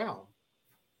of this film.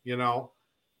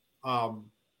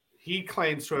 He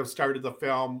claims to have started the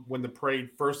film when the parade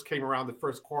first came around the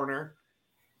first corner,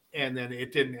 and then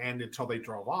it didn't end until they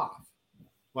drove off.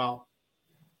 Well,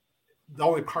 the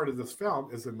only part of this film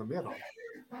is in the middle.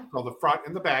 So the front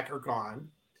and the back are gone.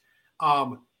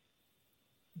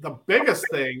 The biggest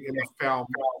thing in the film,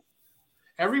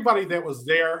 everybody that was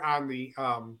there on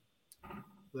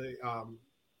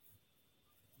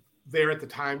there at the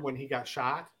time when he got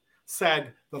shot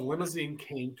said the limousine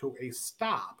came to a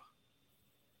stop,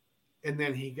 and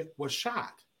then he was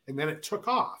shot, and then it took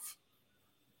off.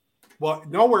 Well,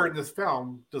 nowhere in this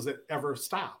film does it ever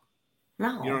stop.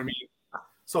 No. You know what I mean?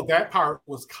 So that part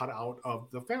was cut out of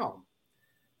the film.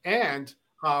 And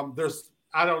I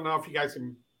don't know if you guys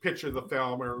can picture the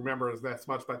film or remember that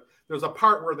much, but there's a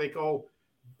part where they go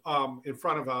in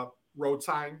front of a road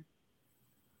sign.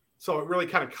 So it really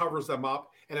kind of covers them up.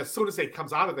 And as soon as it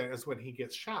comes out of that is when he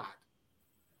gets shot.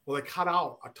 Well, they cut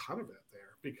out a ton of it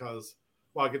there because,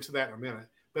 well, I'll get to that in a minute.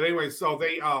 But anyway, so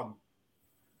they,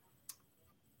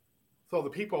 so the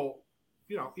people,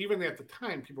 even at the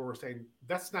time, people were saying,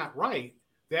 that's not right.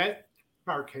 That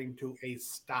car came to a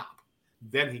stop.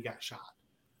 Then he got shot.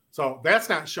 So that's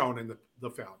not shown in the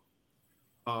film.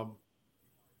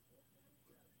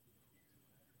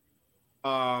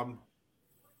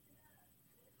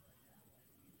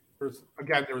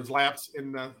 There was lapse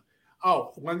in the.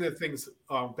 Oh, one of the things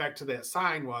back to that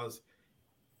sign was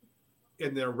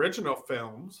in the original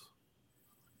films,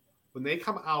 when they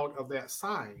come out of that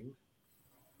sign,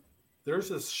 there's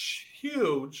this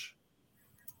huge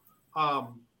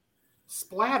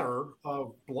splatter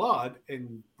of blood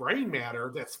and brain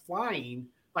matter that's flying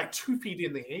like 2 feet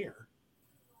in the air.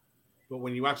 But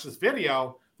when you watch this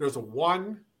video, there's a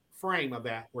one frame of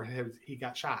that where he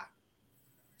got shot.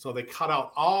 So they cut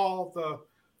out all the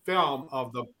film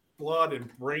of the blood and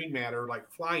brain matter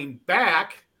like flying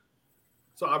back.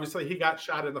 So obviously he got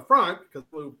shot in the front because it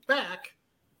flew back.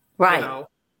 Right.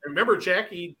 Remember,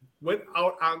 Jackie went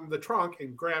out on the trunk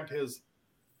and grabbed his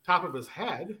top of his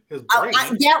head, his brain.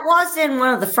 That was in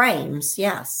one of the frames,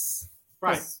 yes.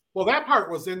 Right. Yes. Well, that part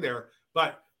was in there,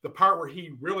 but the part where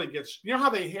he really gets, how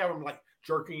they have him like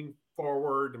jerking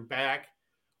forward and back?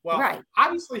 Well, right.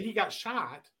 Obviously he got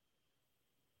shot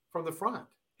from the front.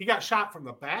 He got shot from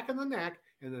the back of the neck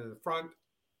and then the front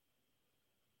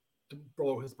to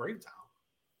blow his brains out.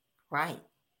 Right.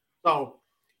 So,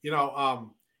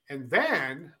 and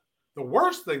then the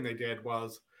worst thing they did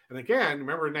was, and again,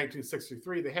 remember in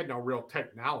 1963, they had no real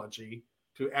technology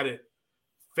to edit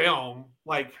film.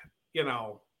 Like,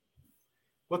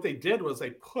 what they did was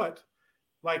they put,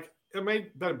 like, it may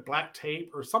have been black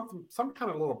tape or something, some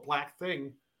kind of little black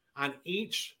thing on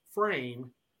each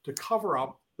frame to cover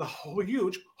up the whole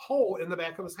huge hole in the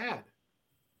back of his head.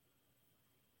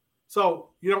 So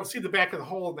you don't see the back of the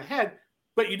hole in the head,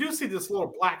 but you do see this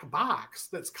little black box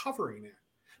that's covering it.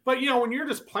 But, when you're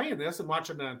just playing this and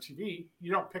watching it on TV,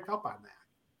 you don't pick up on that.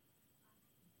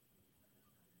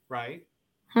 Right?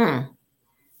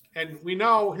 And we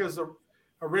know his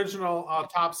original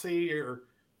autopsy or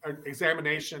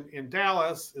examination in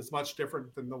Dallas is much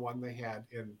different than the one they had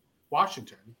in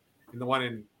Washington. And the one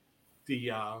in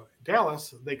the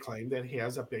Dallas, they claim that he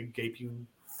has a big gaping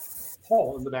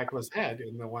hole in the back of his head.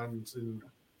 And the ones in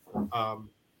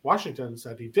Washington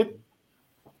said he didn't,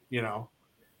 he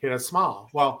had a small.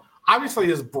 Well, obviously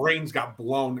his brains got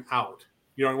blown out.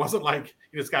 It wasn't like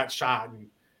he just got shot and,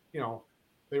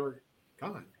 they were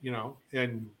gone,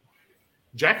 and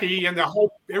Jackie and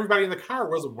everybody in the car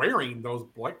was wearing those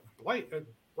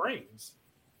brains.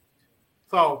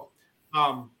 So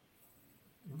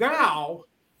now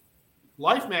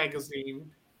Life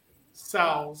magazine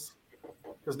sells,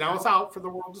 because now it's out for the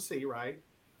world to see, right?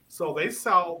 So they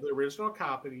sell the original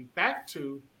copy back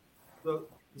to the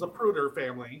Zapruder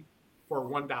family for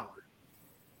 $1.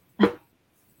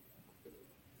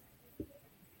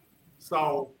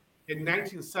 So in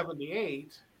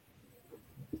 1978,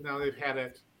 now they've had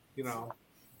it,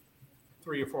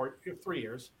 3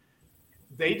 years,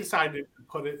 they decided to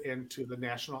put it into the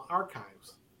National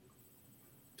Archives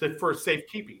for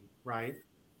safekeeping, right?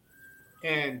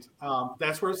 And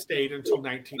that's where it stayed until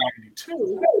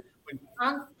 1992.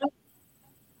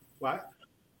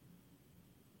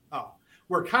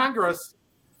 Where Congress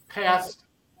passed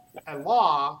a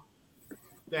law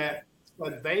that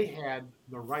but they had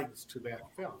the rights to that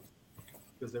film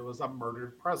because it was a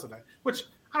murdered president, which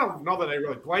I don't know that I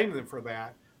really blame them for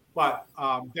that, but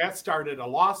that started a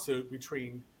lawsuit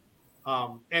between,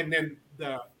 and then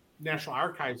the National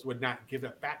Archives would not give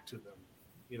it back to them.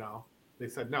 You know, they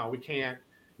said, no, we can't.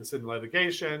 It's in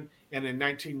litigation. And in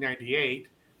 1998,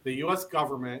 the U.S.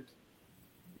 government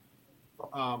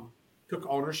took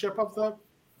ownership of the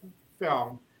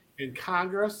film, and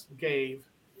Congress gave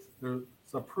the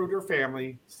Zapruder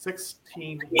family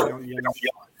 $16 million.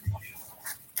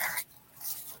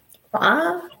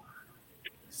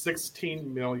 $16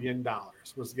 million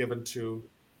was given to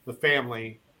the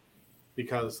family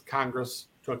because Congress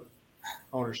took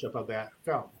ownership of that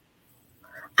film.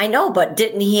 I know, but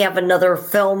didn't he have another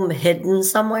film hidden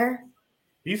somewhere?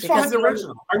 He still had the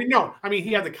original. I mean, no. I mean,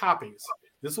 he had the copies.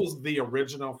 This was the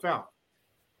original film.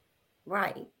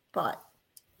 Right, but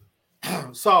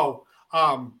so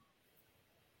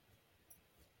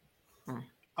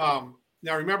now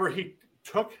remember, he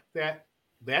took that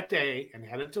day and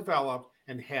had it developed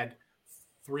and had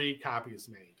 3 copies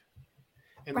made.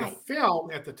 And the film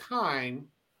at the time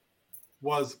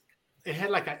it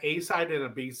had like an A side and a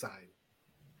B side.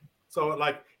 So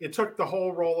like it took the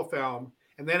whole roll of film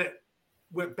and then it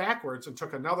went backwards and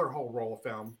took another whole roll of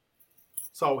film.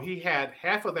 So he had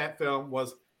half of that film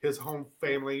was his home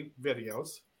family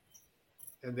videos,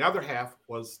 and the other half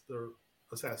was the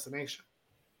assassination.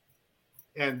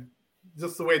 And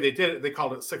just the way they did it, they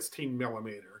called it 16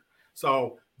 millimeter.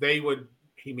 So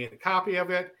he made a copy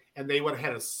of it, and they would have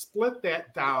had to split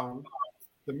that down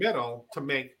the middle to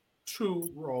make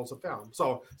 2 rolls of film.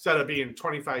 So instead of being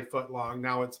 25 foot long,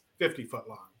 now it's 50 foot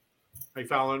long. Are you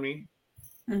following me?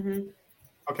 Mm-hmm.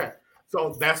 Okay.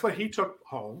 So that's what he took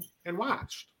home and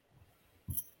watched.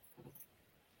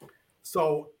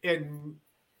 So in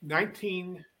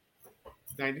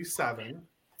 1997,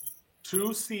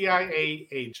 2 CIA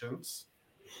agents,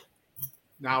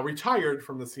 now retired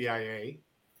from the CIA,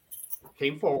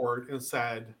 came forward and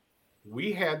said,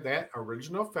 we had that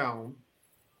original film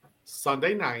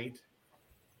Sunday night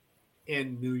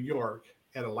in New York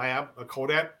at a lab, a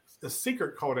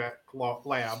secret Kodak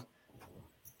lab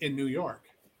in New York.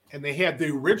 And they had the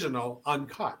original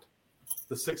uncut,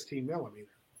 the 16 millimeter.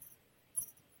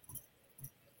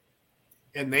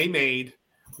 And they made,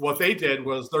 what they did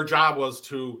was, their job was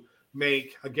to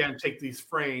take these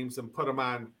frames and put them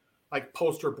on like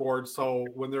poster boards. So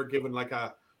when they're given like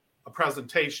a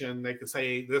presentation, they could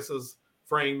say, this is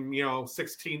frame,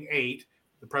 16:8,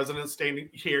 the president's standing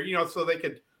here, so they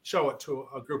could show it to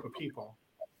a group of people.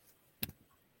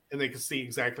 And they could see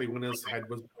exactly when his head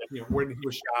was, when he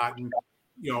was shot and,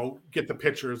 get the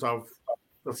pictures of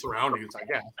the surroundings, I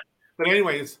guess. But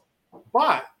anyways,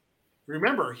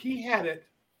 remember, he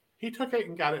took it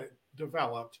and got it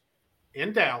developed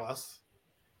in Dallas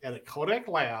at a Kodak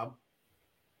lab.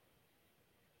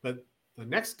 But the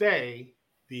next day,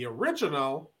 the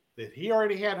original that he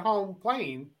already had home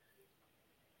playing,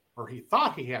 or he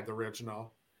thought he had the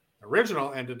original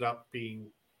ended up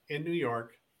being in New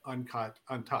York, uncut,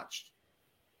 untouched.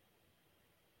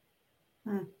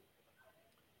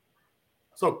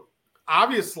 So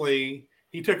obviously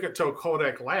he took it to a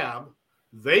Kodak lab.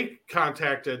 They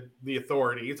contacted the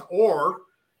authorities, or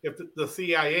if the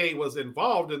CIA was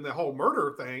involved in the whole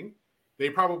murder thing, they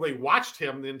probably watched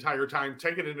him the entire time,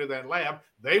 take it into that lab.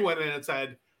 They went in and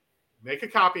said, make a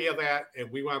copy of that. And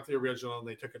we want the original. And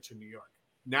they took it to New York,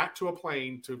 not to a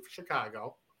plane to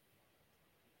Chicago.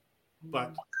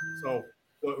 But so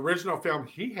the original film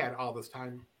he had all this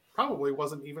time probably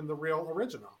wasn't even the real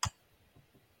original.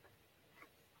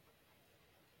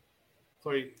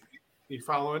 So you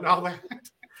following all that?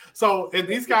 So, and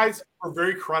these guys were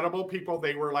very credible people.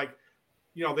 They were like,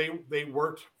 they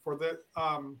worked for the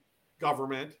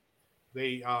government.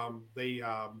 The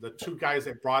 2 guys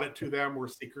that brought it to them were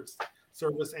Secret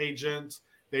Service agents.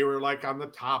 They were like on the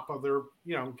top of their,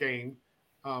 game.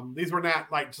 These were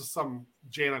not like just some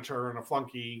janitor and a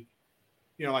flunky,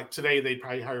 like today they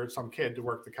probably hired some kid to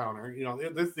work the counter.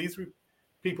 These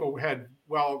people had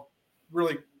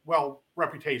really well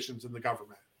reputations in the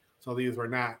government. So these were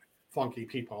not flunky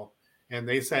people. And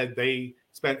they said they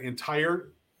spent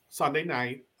entire Sunday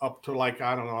night up to like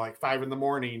 5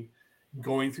 a.m.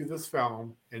 going through this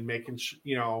film and making,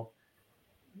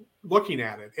 looking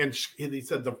at it. And he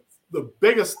said the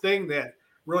biggest thing that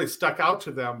really stuck out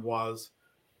to them was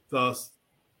the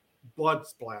blood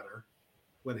splatter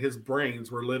when his brains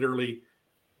were literally,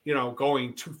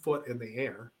 going 2 foot in the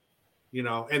air,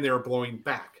 and they were blowing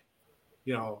back.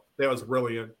 That was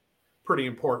really a pretty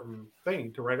important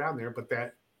thing to write on there, but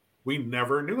that we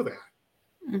never knew that.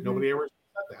 Mm-hmm. Nobody ever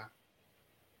said that.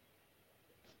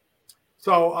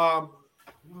 So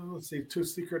let's see, 2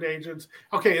 secret agents.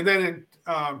 Okay, and then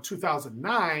in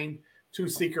 2009, 2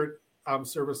 secret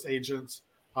service agents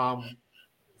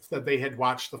said they had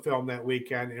watched the film that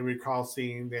weekend and recall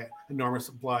seeing that enormous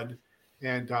blood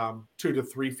and 2 to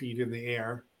 3 feet in the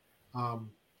air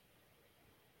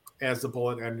as the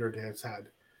bullet entered his head.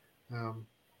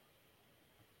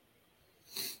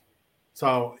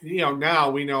 So,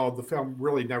 now we know the film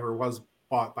really never was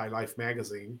bought by Life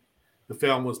magazine. The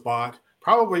film was bought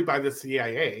probably by the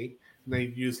CIA, and they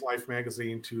used Life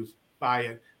magazine to buy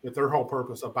it. But their whole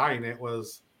purpose of buying it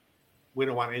was, we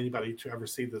don't want anybody to ever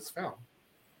see this film.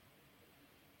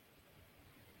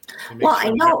 Well, I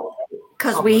know,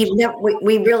 because we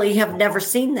really have never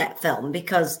seen that film,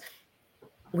 because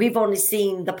we've only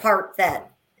seen the part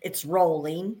that it's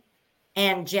rolling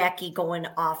and Jackie going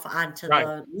off onto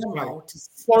the limo. Right.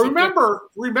 Well,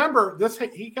 remember this.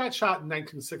 He got shot in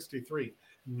 1963.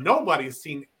 Nobody's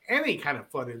seen any kind of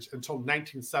footage until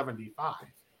 1975.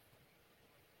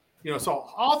 So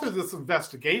all through this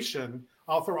investigation,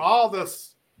 all through all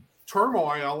this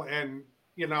turmoil, and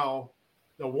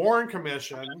the Warren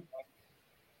Commission,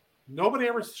 nobody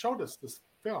ever showed us this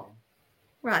film.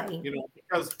 Right.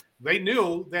 Because they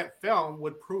knew that film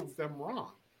would prove them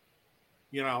wrong.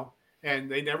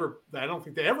 And I don't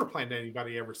think they ever planned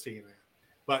anybody ever seeing it.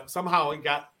 But somehow it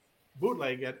got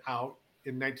bootlegged out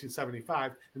in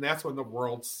 1975, and that's when the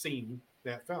world seen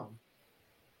that film.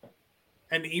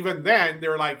 And even then,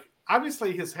 they're like,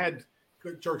 obviously his head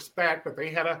jerks back, but they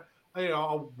had a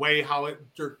way how it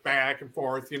jerked back and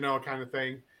forth, kind of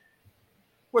thing,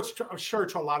 which I'm sure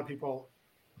to a lot of people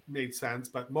made sense,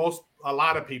 but a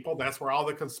lot of people, that's where all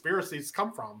the conspiracies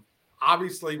come from.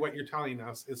 Obviously, what you're telling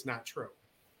us is not true.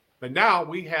 But now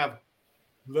we have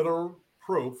little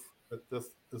proof that this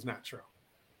is not true.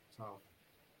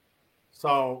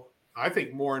 So I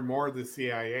think more and more the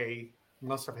CIA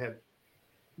must have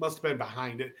been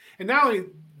behind it. And not only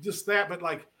just that, but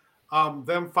like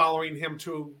them following him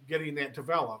to getting that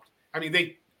developed. I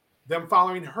mean, them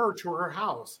following her to her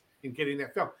house and getting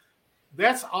that film.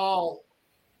 That's all.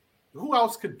 Who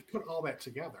else could put all that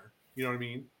together? You know what I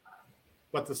mean?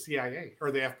 But the CIA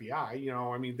or the FBI,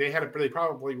 I mean, they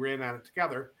probably ran at it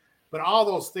together. But all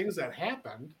those things that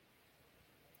happened,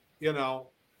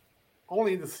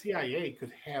 only the CIA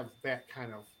could have that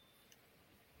kind of,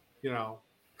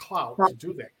 clout to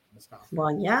do that kind of stuff.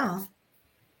 Well, yeah.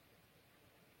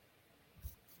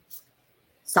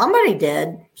 Somebody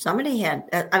did. Somebody had.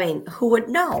 I mean, who would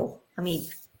know? I mean,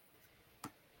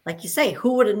 like you say,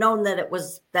 who would have known that it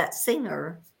was that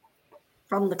singer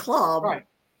from the club? Right.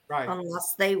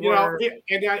 Unless they were.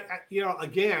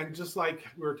 Again, just like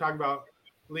we were talking about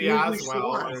Lee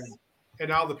Oswald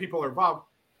and all the people involved.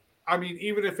 I mean,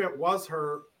 even if it was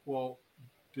her, well,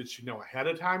 did she know ahead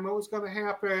of time what was going to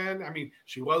happen? I mean,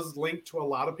 she was linked to a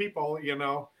lot of people,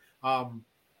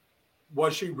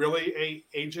 Was she really an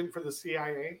agent for the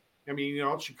CIA? I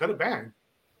mean, she could have been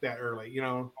that early,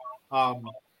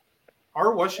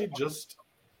 or was she just,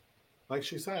 like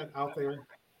she said, out there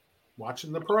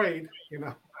watching the parade,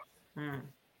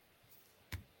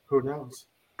 Who knows?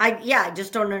 I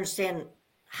just don't understand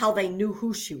how they knew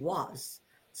who she was.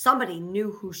 Somebody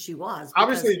knew who she was.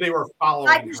 Obviously, they were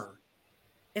following her.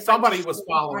 Somebody was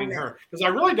following her, because I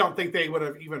really don't think they would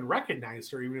have even recognized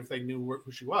her, even if they knew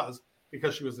who she was,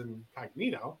 because she was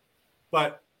incognito.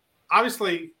 But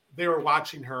obviously, they were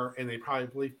watching her, and they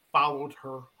probably followed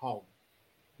her home,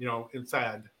 and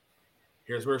said,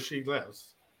 "Here's where she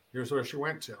lives. Here's where she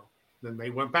went to." Then they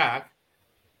went back,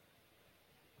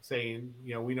 saying,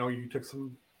 "We know you took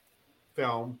some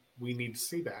film. We need to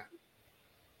see that."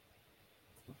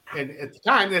 And at the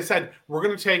time, they said, "We're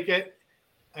going to take it,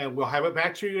 and we'll have it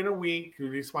back to you in a week. We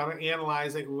just want to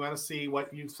analyze it. We want to see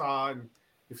what you saw and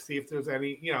see if there's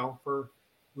any, for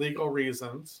legal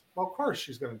reasons." Well, of course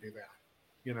she's going to do that,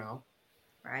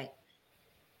 Right.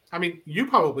 I mean, you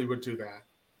probably would do that.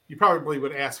 You probably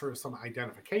would ask for some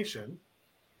identification.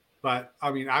 But,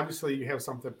 I mean, obviously you have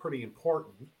something pretty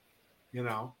important,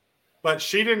 But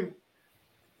she didn't,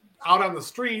 out on the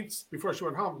streets before she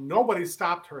went home, nobody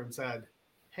stopped her and said,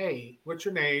 "Hey, what's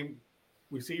your name?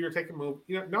 We see you're taking a move."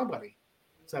 Nobody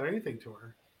said anything to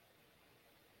her.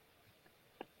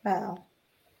 Well,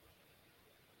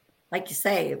 like you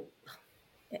say,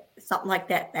 something like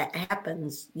that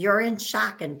happens, you're in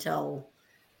shock until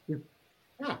you.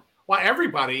 Yeah. Well,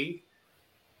 everybody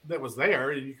that was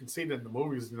there, and you can see it in the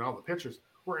movies and all the pictures,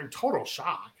 were in total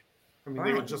shock. I mean,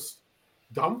 They were just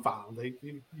dumbfounded.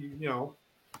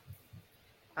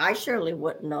 I surely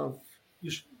wouldn't have.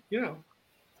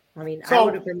 I mean, so, I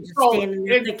would have been just standing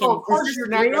there thinking, of course, is you're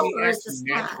this not real going or to is act this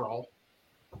natural.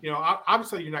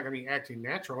 Obviously you're not going to be acting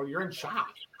natural. You're in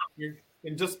shock. You're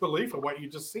in disbelief of what you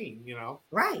just seen.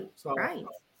 Right. So right.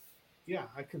 yeah,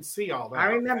 I can see all that. I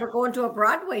remember going to a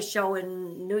Broadway show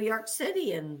in New York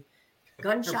City and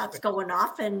gunshots going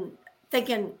off and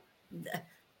thinking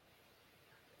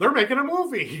they're making a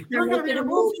movie. They're making a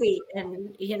movie,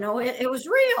 and it was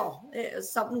real. It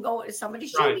was somebody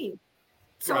shooting. Right.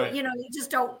 So right. You just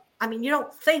don't. I mean, you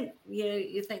don't think.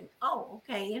 You think, oh,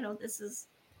 okay, this is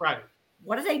right.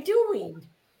 What are they doing?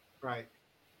 Right.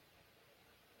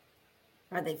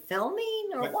 Are they filming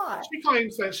or what? She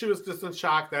claims that she was just in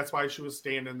shock. That's why she was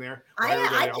standing there. I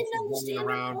didn't understand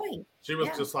her point. She was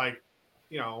just like,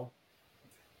 yeah.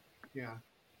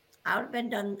 I would have been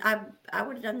done. I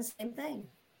would have done the same thing.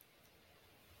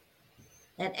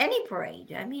 At any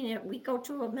parade. I mean, we go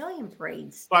to a million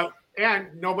parades.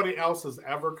 And nobody else has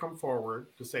ever come forward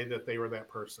to say that they were that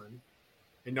person.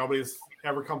 And nobody's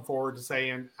ever come forward to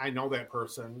saying, I know that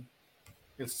person.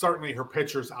 And certainly her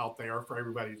picture's out there for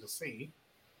everybody to see.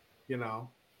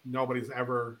 Nobody's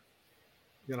ever,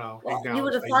 well, you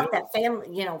would have thought that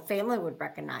family would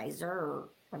recognize her.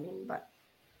 But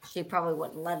she probably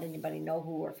wouldn't let anybody know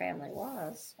who her family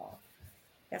was. So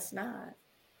guess not.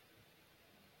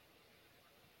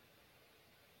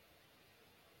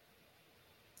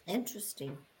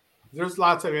 Interesting. There's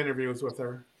lots of interviews with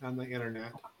her on the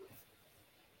internet.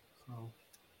 So.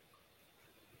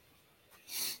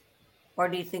 Or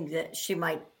do you think that she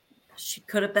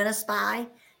could have been a spy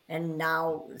and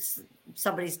now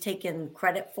somebody's taken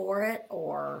credit for it?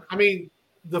 Or I mean,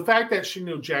 the fact that she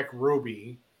knew Jack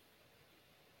Ruby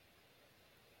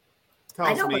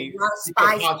tells me she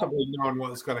could possibly known what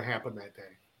was going to happen that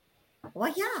day.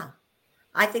 Well, yeah.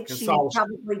 I think she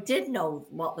probably did know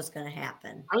what was going to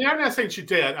happen. I mean, I'm not saying she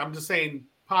did. I'm just saying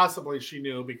possibly she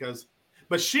knew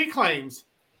but she claims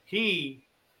he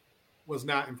was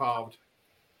not involved.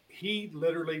 He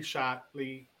literally shot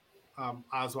Lee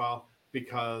Oswald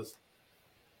because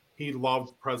he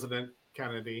loved President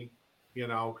Kennedy.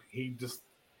 He just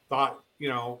thought,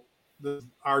 this is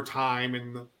our time.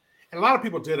 And a lot of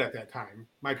people did at that time.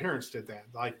 My parents did that.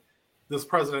 Like, this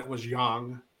president was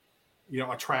young,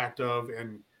 attractive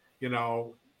and,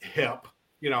 hip,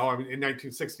 in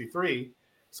 1963.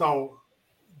 So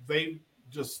they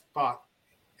just thought,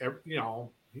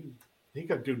 he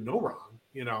could do no wrong,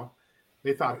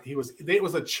 They thought it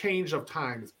was a change of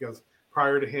times because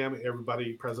prior to him,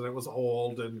 president was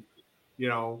old and,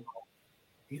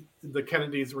 the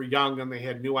Kennedys were young and they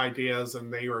had new ideas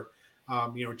and they were,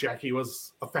 Jackie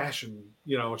was a fashion,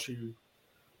 she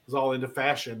was all into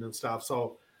fashion and stuff.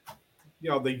 So,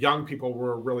 the young people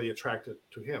were really attracted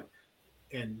to him.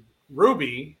 And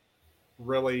Ruby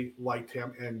really liked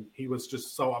him, and he was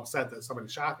just so upset that somebody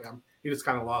shot him. He just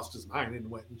kind of lost his mind and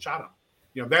went and shot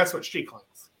him. That's what she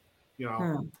claims.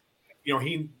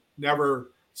 He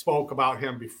never spoke about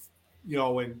him,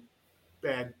 in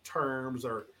bad terms,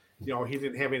 or he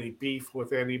didn't have any beef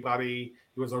with anybody.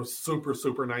 He was a super,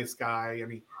 super nice guy,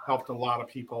 and he helped a lot of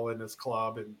people in his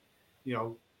club, and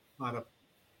a lot of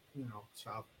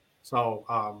stuff.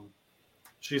 So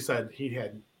she said he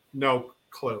had no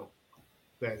clue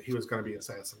that he was going to be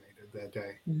assassinated that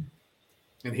day.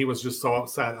 And he was just so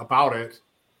upset about it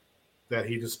that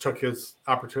he just took his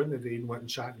opportunity and went and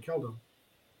shot and killed him.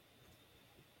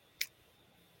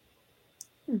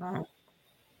 Wow.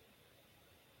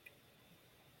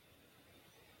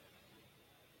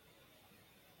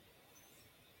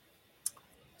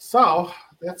 So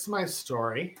that's my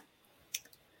story.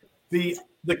 The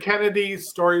Kennedy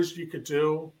stories you could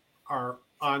do are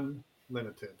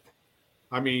unlimited.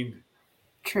 I mean,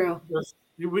 true.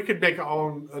 We could make our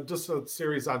own just a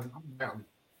series on them.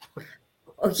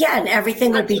 Oh yeah, and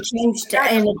everything would be changed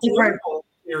in a different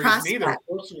prospect.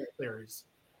 Theories.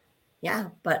 Yeah,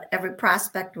 but every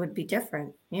prospect would be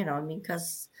different,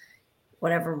 because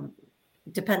whatever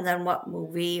depends on what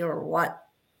movie or what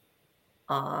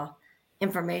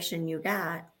information you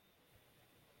got.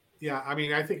 Yeah, I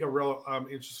mean, I think a real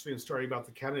interesting story about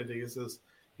the Kennedys is,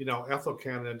 Ethel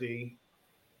Kennedy.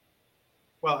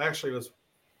 Well, actually,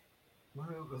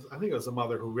 I think it was the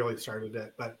mother who really started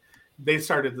it, but they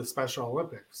started the Special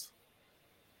Olympics.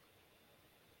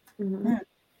 Mm-hmm.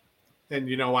 And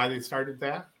you know why they started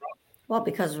that? Well,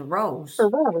 because of Rose.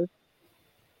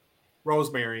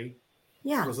 Rosemary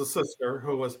was a sister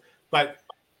but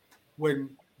when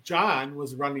John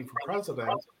was running for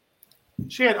president,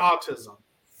 she had autism.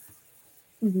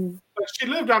 Mm-hmm. But she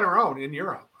lived on her own in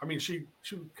Europe. I mean, she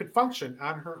could function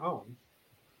on her own.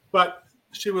 But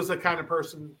she was the kind of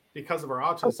person, because of her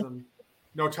autism,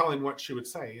 no telling what she would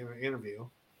say in an interview,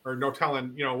 or no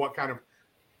telling, what kind of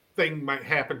thing might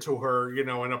happen to her, in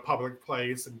a public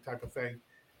place and type of thing.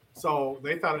 So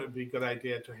they thought it would be a good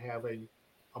idea to have a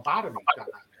lobotomy done on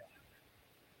her.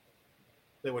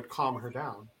 That would calm her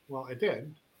down. Well, it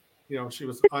did. She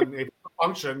was unable to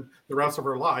function the rest of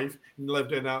her life and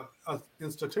lived in a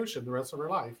institution the rest of her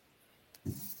life.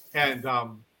 And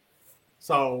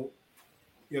so,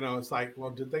 it's like, well,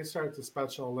 did they start the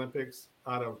Special Olympics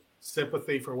out of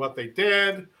sympathy for what they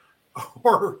did,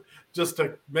 or just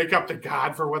to make up to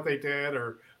God for what they did,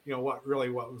 or what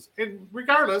was? And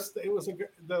regardless,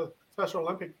 the Special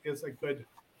Olympic is a good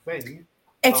thing.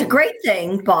 It's a great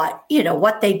thing, but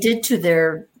what they did to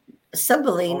their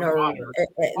sibling or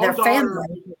their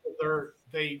family,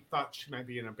 they thought she might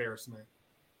be an embarrassment.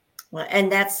 Well,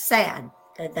 and that's sad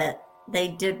that they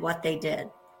did what they did.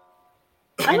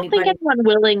 I don't think anyone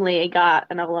willingly got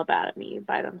an lobotomy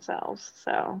by themselves.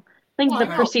 So I think the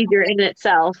procedure in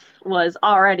itself was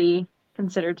already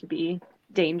considered to be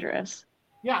dangerous.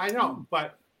 Yeah, I know,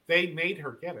 but they made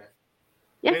her get it.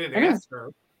 Yeah, they didn't ask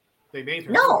her. They made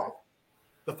her. No.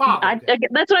 The father.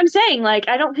 That's what I'm saying. Like,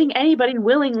 I don't think anybody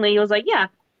willingly was like, yeah,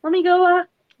 let me go.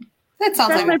 That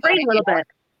sounds like my brain a little bit.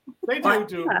 They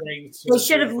do brain. They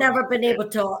should have never been able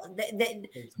to.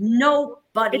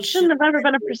 Nobody. It shouldn't have ever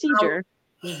been a procedure.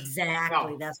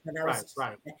 Exactly. No. That's what I was.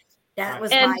 Right. That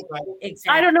was and my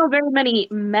exactly. I don't know very many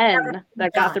men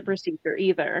that got the procedure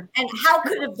either. And how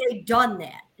could have they done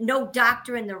that? No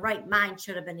doctor in their right mind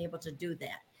should have been able to do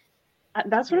that.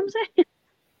 That's what I'm saying.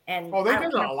 And they did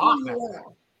it a lot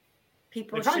now.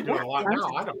 People should do it a lot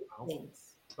now. I don't know,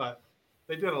 but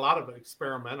they did a lot of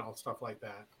experimental stuff like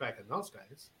that back in those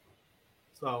days.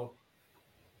 So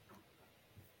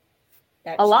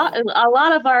a lot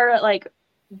of our like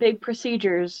big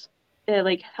procedures,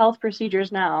 like health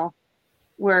procedures now,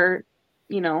 were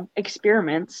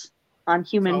experiments on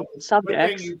human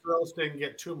subjects. Good thing you girls didn't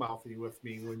get too mouthy with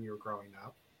me when you were growing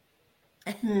up.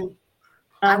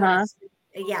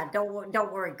 Yeah, don't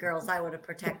worry, girls. I would have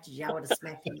protected you. I would have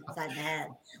smacked you upside the head.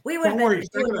 We would have been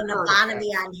doing an lobotomy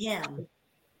on him.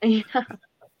 Yeah.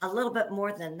 A little bit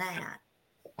more than that.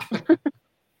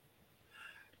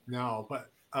 No, but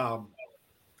I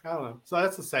don't know. So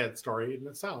that's a sad story in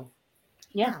itself.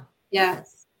 Yeah.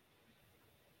 Yes.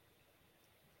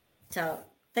 So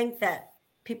think that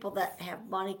people that have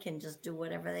money can just do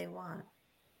whatever they want.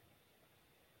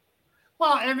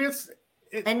 Well, and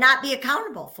and not be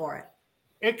accountable for it.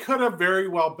 It could have very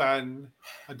well been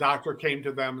a doctor came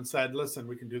to them and said, listen,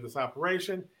 we can do this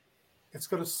operation. It's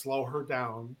going to slow her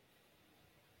down.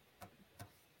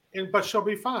 But she'll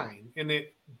be fine. And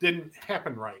it didn't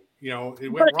happen right.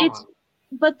 It went wrong.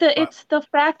 It's the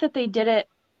fact that they did it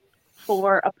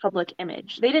for a public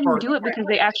image. They didn't do it because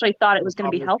they actually thought it was going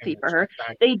to be healthy for her.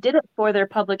 Exactly. They did it for their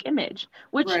public image,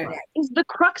 which is the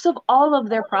crux of all of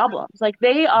their problems. Like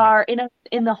they are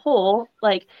in the whole,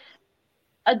 like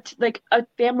a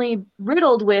family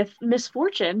riddled with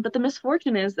misfortune, but the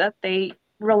misfortune is that they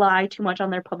rely too much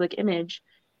on their public image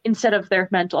instead of their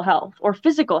mental health or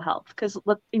physical health. Because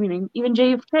even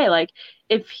JFK, like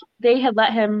if they had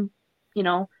let him,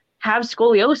 have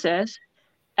scoliosis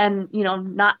and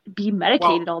not be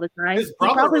medicated all the time, he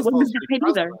probably wouldn't have died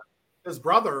either. His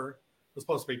brother was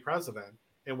supposed to be president,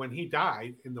 and when he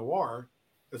died in the war,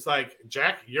 it's like,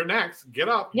 Jack, you're next. Get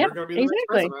up. You're going to be the next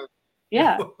president.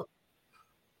 Yeah.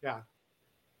 Yeah.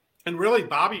 And really,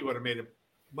 Bobby would have made a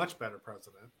much better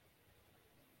president.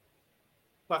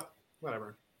 But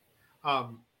whatever.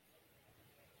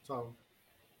 So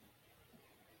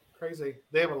crazy.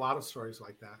 They have a lot of stories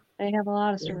like that. They have a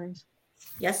lot of stories.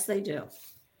 Yes, they do.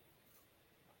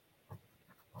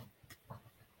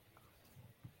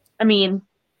 I mean,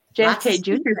 JFK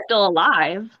Jr. is still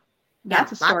alive.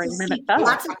 That's a story in itself.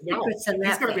 Lots of secrets in that.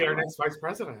 He's going to be our next vice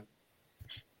president.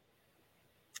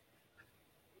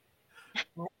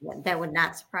 That would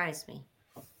not surprise me.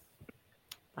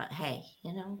 But hey,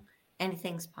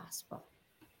 anything's possible.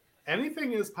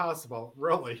 Anything is possible.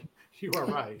 Really, you are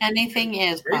right. Anything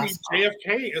is possible. Maybe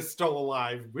JFK is still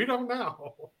alive. We don't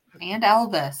know. And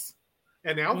Elvis.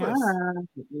 And Elvis.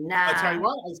 Yeah. I tell you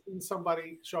what, I've seen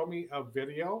somebody show me a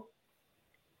video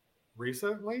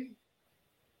recently,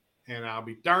 and I'll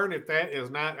be darned if that is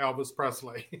not Elvis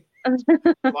Presley.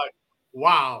 Like,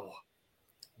 wow.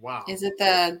 Is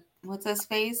it what's his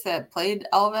face that played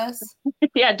Elvis?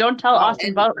 Yeah, don't tell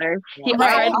Austin Butler. He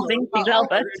might think he's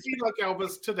Elvis. If he looked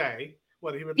Elvis today,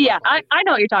 what he would look like. I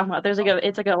know what you're talking about.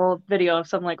 It's like an old video of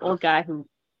some like old guy who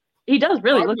he does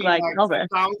really look like Elvis.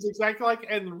 Sounds exactly like,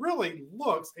 and really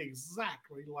looks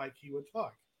exactly like he would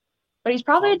look. But he's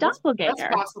probably a doppelganger.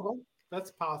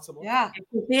 That's possible. Yeah. It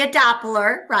could be a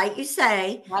Doppler, right? You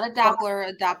say. Not a Doppler,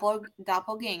 a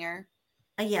doppelganger.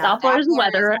 Yeah. Doppler is a Doppler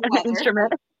weather is a weather.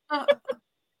 instrument.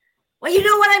 Well, you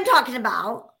know what I'm talking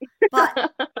about.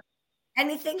 But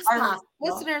anything's Our possible.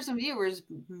 listeners and viewers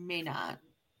may not.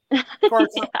 Of course,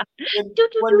 Yeah.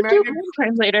 when Megan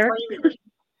Translator.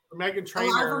 Megan A lot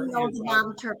of Trainor them know is the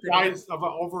mom interpreter. dies of an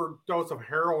overdose of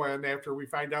heroin after we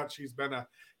find out she's been a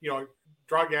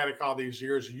drug addict all these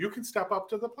years. You can step up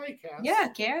to the plate, Cass. Yeah,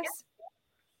 Cass.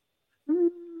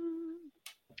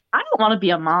 I don't want to be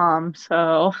a mom,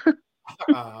 so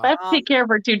I have to take care of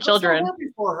her 2 children. I'm so happy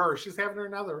for her. She's having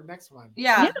her next one.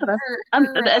 Yeah,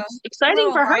 It's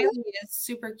exciting for her. Riley is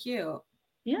super cute.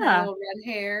 Yeah, that little red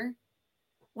hair.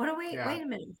 What are we? Wait a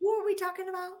minute. Who are we talking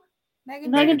about?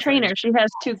 Megan Trainor. She has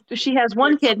 2. She has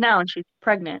 1 kid now, and she's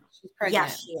pregnant.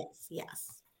 Yes, she is.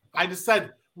 Yes. I just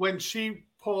said when she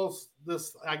pulls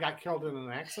this, I got killed in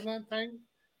an accident thing,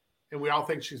 and we all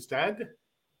think she's dead.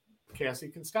 Cassie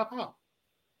can step up.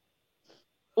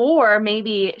 Or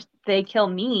maybe they kill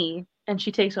me and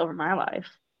she takes over my life.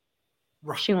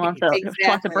 Right. She wants a break.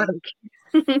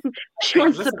 She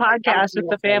wants to podcast with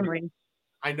the family.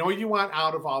 I know you want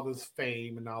out of all this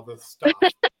fame and all this stuff.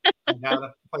 I got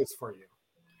a place for you.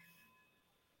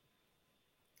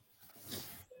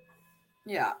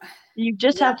 Yeah. You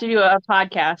just have to do a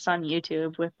podcast on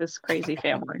YouTube with this crazy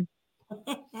family.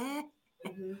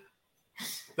 Mm-hmm.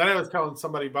 Then I was telling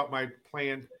somebody about my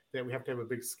plan that we have to have a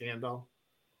big scandal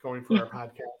going for our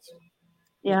podcast.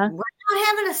 Yeah. We're not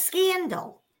having a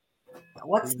scandal.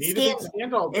 What's we need the a big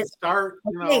scandal to start.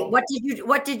 Okay, what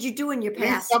did you do in your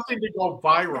past? Something to go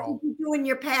viral. What did you do in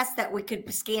your past that we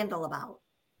could scandal about?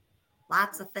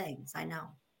 Lots of things, I know.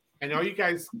 I know you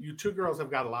guys, you 2 girls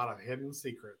have got a lot of hidden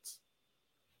secrets.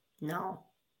 No.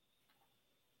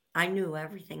 I knew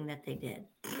everything that they did.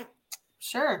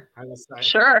 Sure.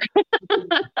 Sure.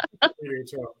 I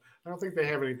don't think they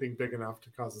have anything big enough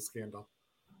to cause a scandal.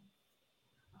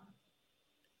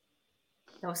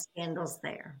 No scandals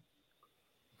there.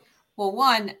 Well,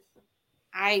 one,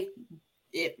 I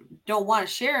don't want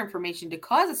to share information to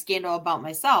cause a scandal about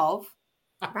myself.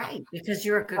 Right, because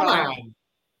you're a good Come girl. on.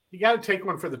 You got to take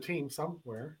one for the team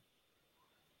somewhere.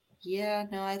 Yeah,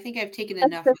 no, I think I've taken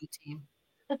enough for the team.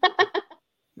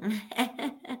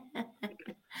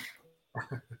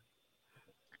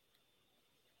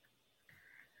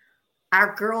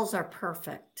 Our girls are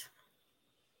perfect.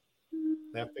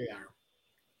 That they are.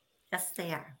 Yes,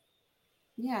 they are.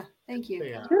 Yeah, thank you.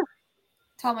 They are.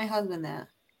 Tell my husband that.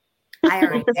 I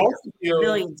already Both told of you a you-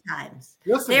 million times.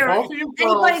 Listen, both of you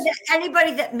girls.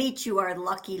 Anybody that meets you are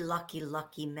lucky, lucky,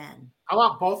 lucky men. I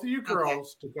want both of you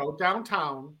girls to go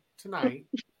downtown tonight.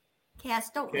 Cass,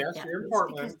 don't Cass, make that you're in face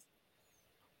Portland. because-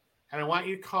 And I want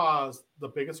you to cause the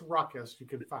biggest ruckus you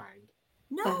can find.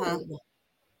 No. Uh-huh.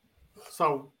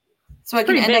 So I can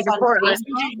Pretty end big up in Portland.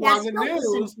 on Yes, the don't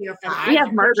listen news. to your and father. We I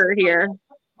have murder here.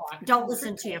 Don't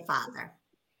listen to your father.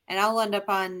 and I'll end up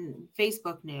on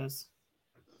Facebook news.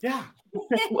 Yeah.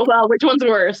 Well, which one's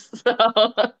worse? So.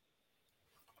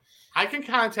 I can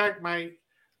contact my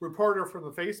reporter from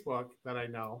the Facebook that I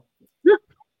know.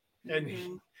 And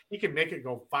he can make it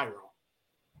go viral.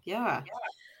 Yeah.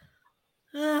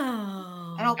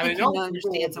 Oh. I don't And I think know he people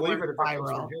understands the will believe word it if it comes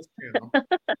viral. from his channel.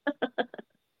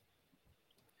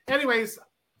 Anyways,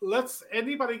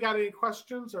 anybody got any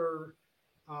questions or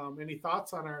any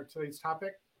thoughts on our today's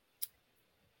topic?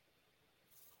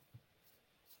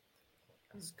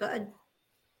 It was good,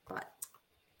 but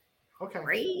Okay.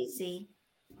 crazy.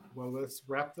 Well, let's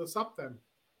wrap this up then.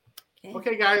 Okay.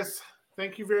 Okay, guys.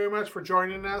 Thank you very much for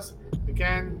joining us.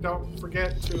 Again, don't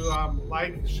forget to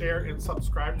like, share, and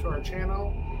subscribe to our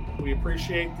channel. We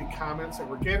appreciate the comments that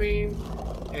we're getting.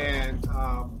 And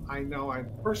I know I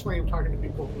personally am talking to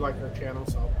people who like our channel.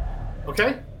 So,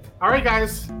 okay. All right,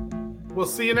 guys. We'll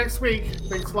see you next week.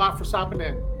 Thanks a lot for stopping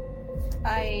in.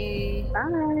 Bye.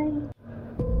 Bye.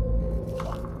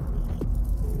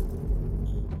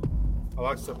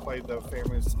 Alexa played the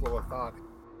Family School of Thought.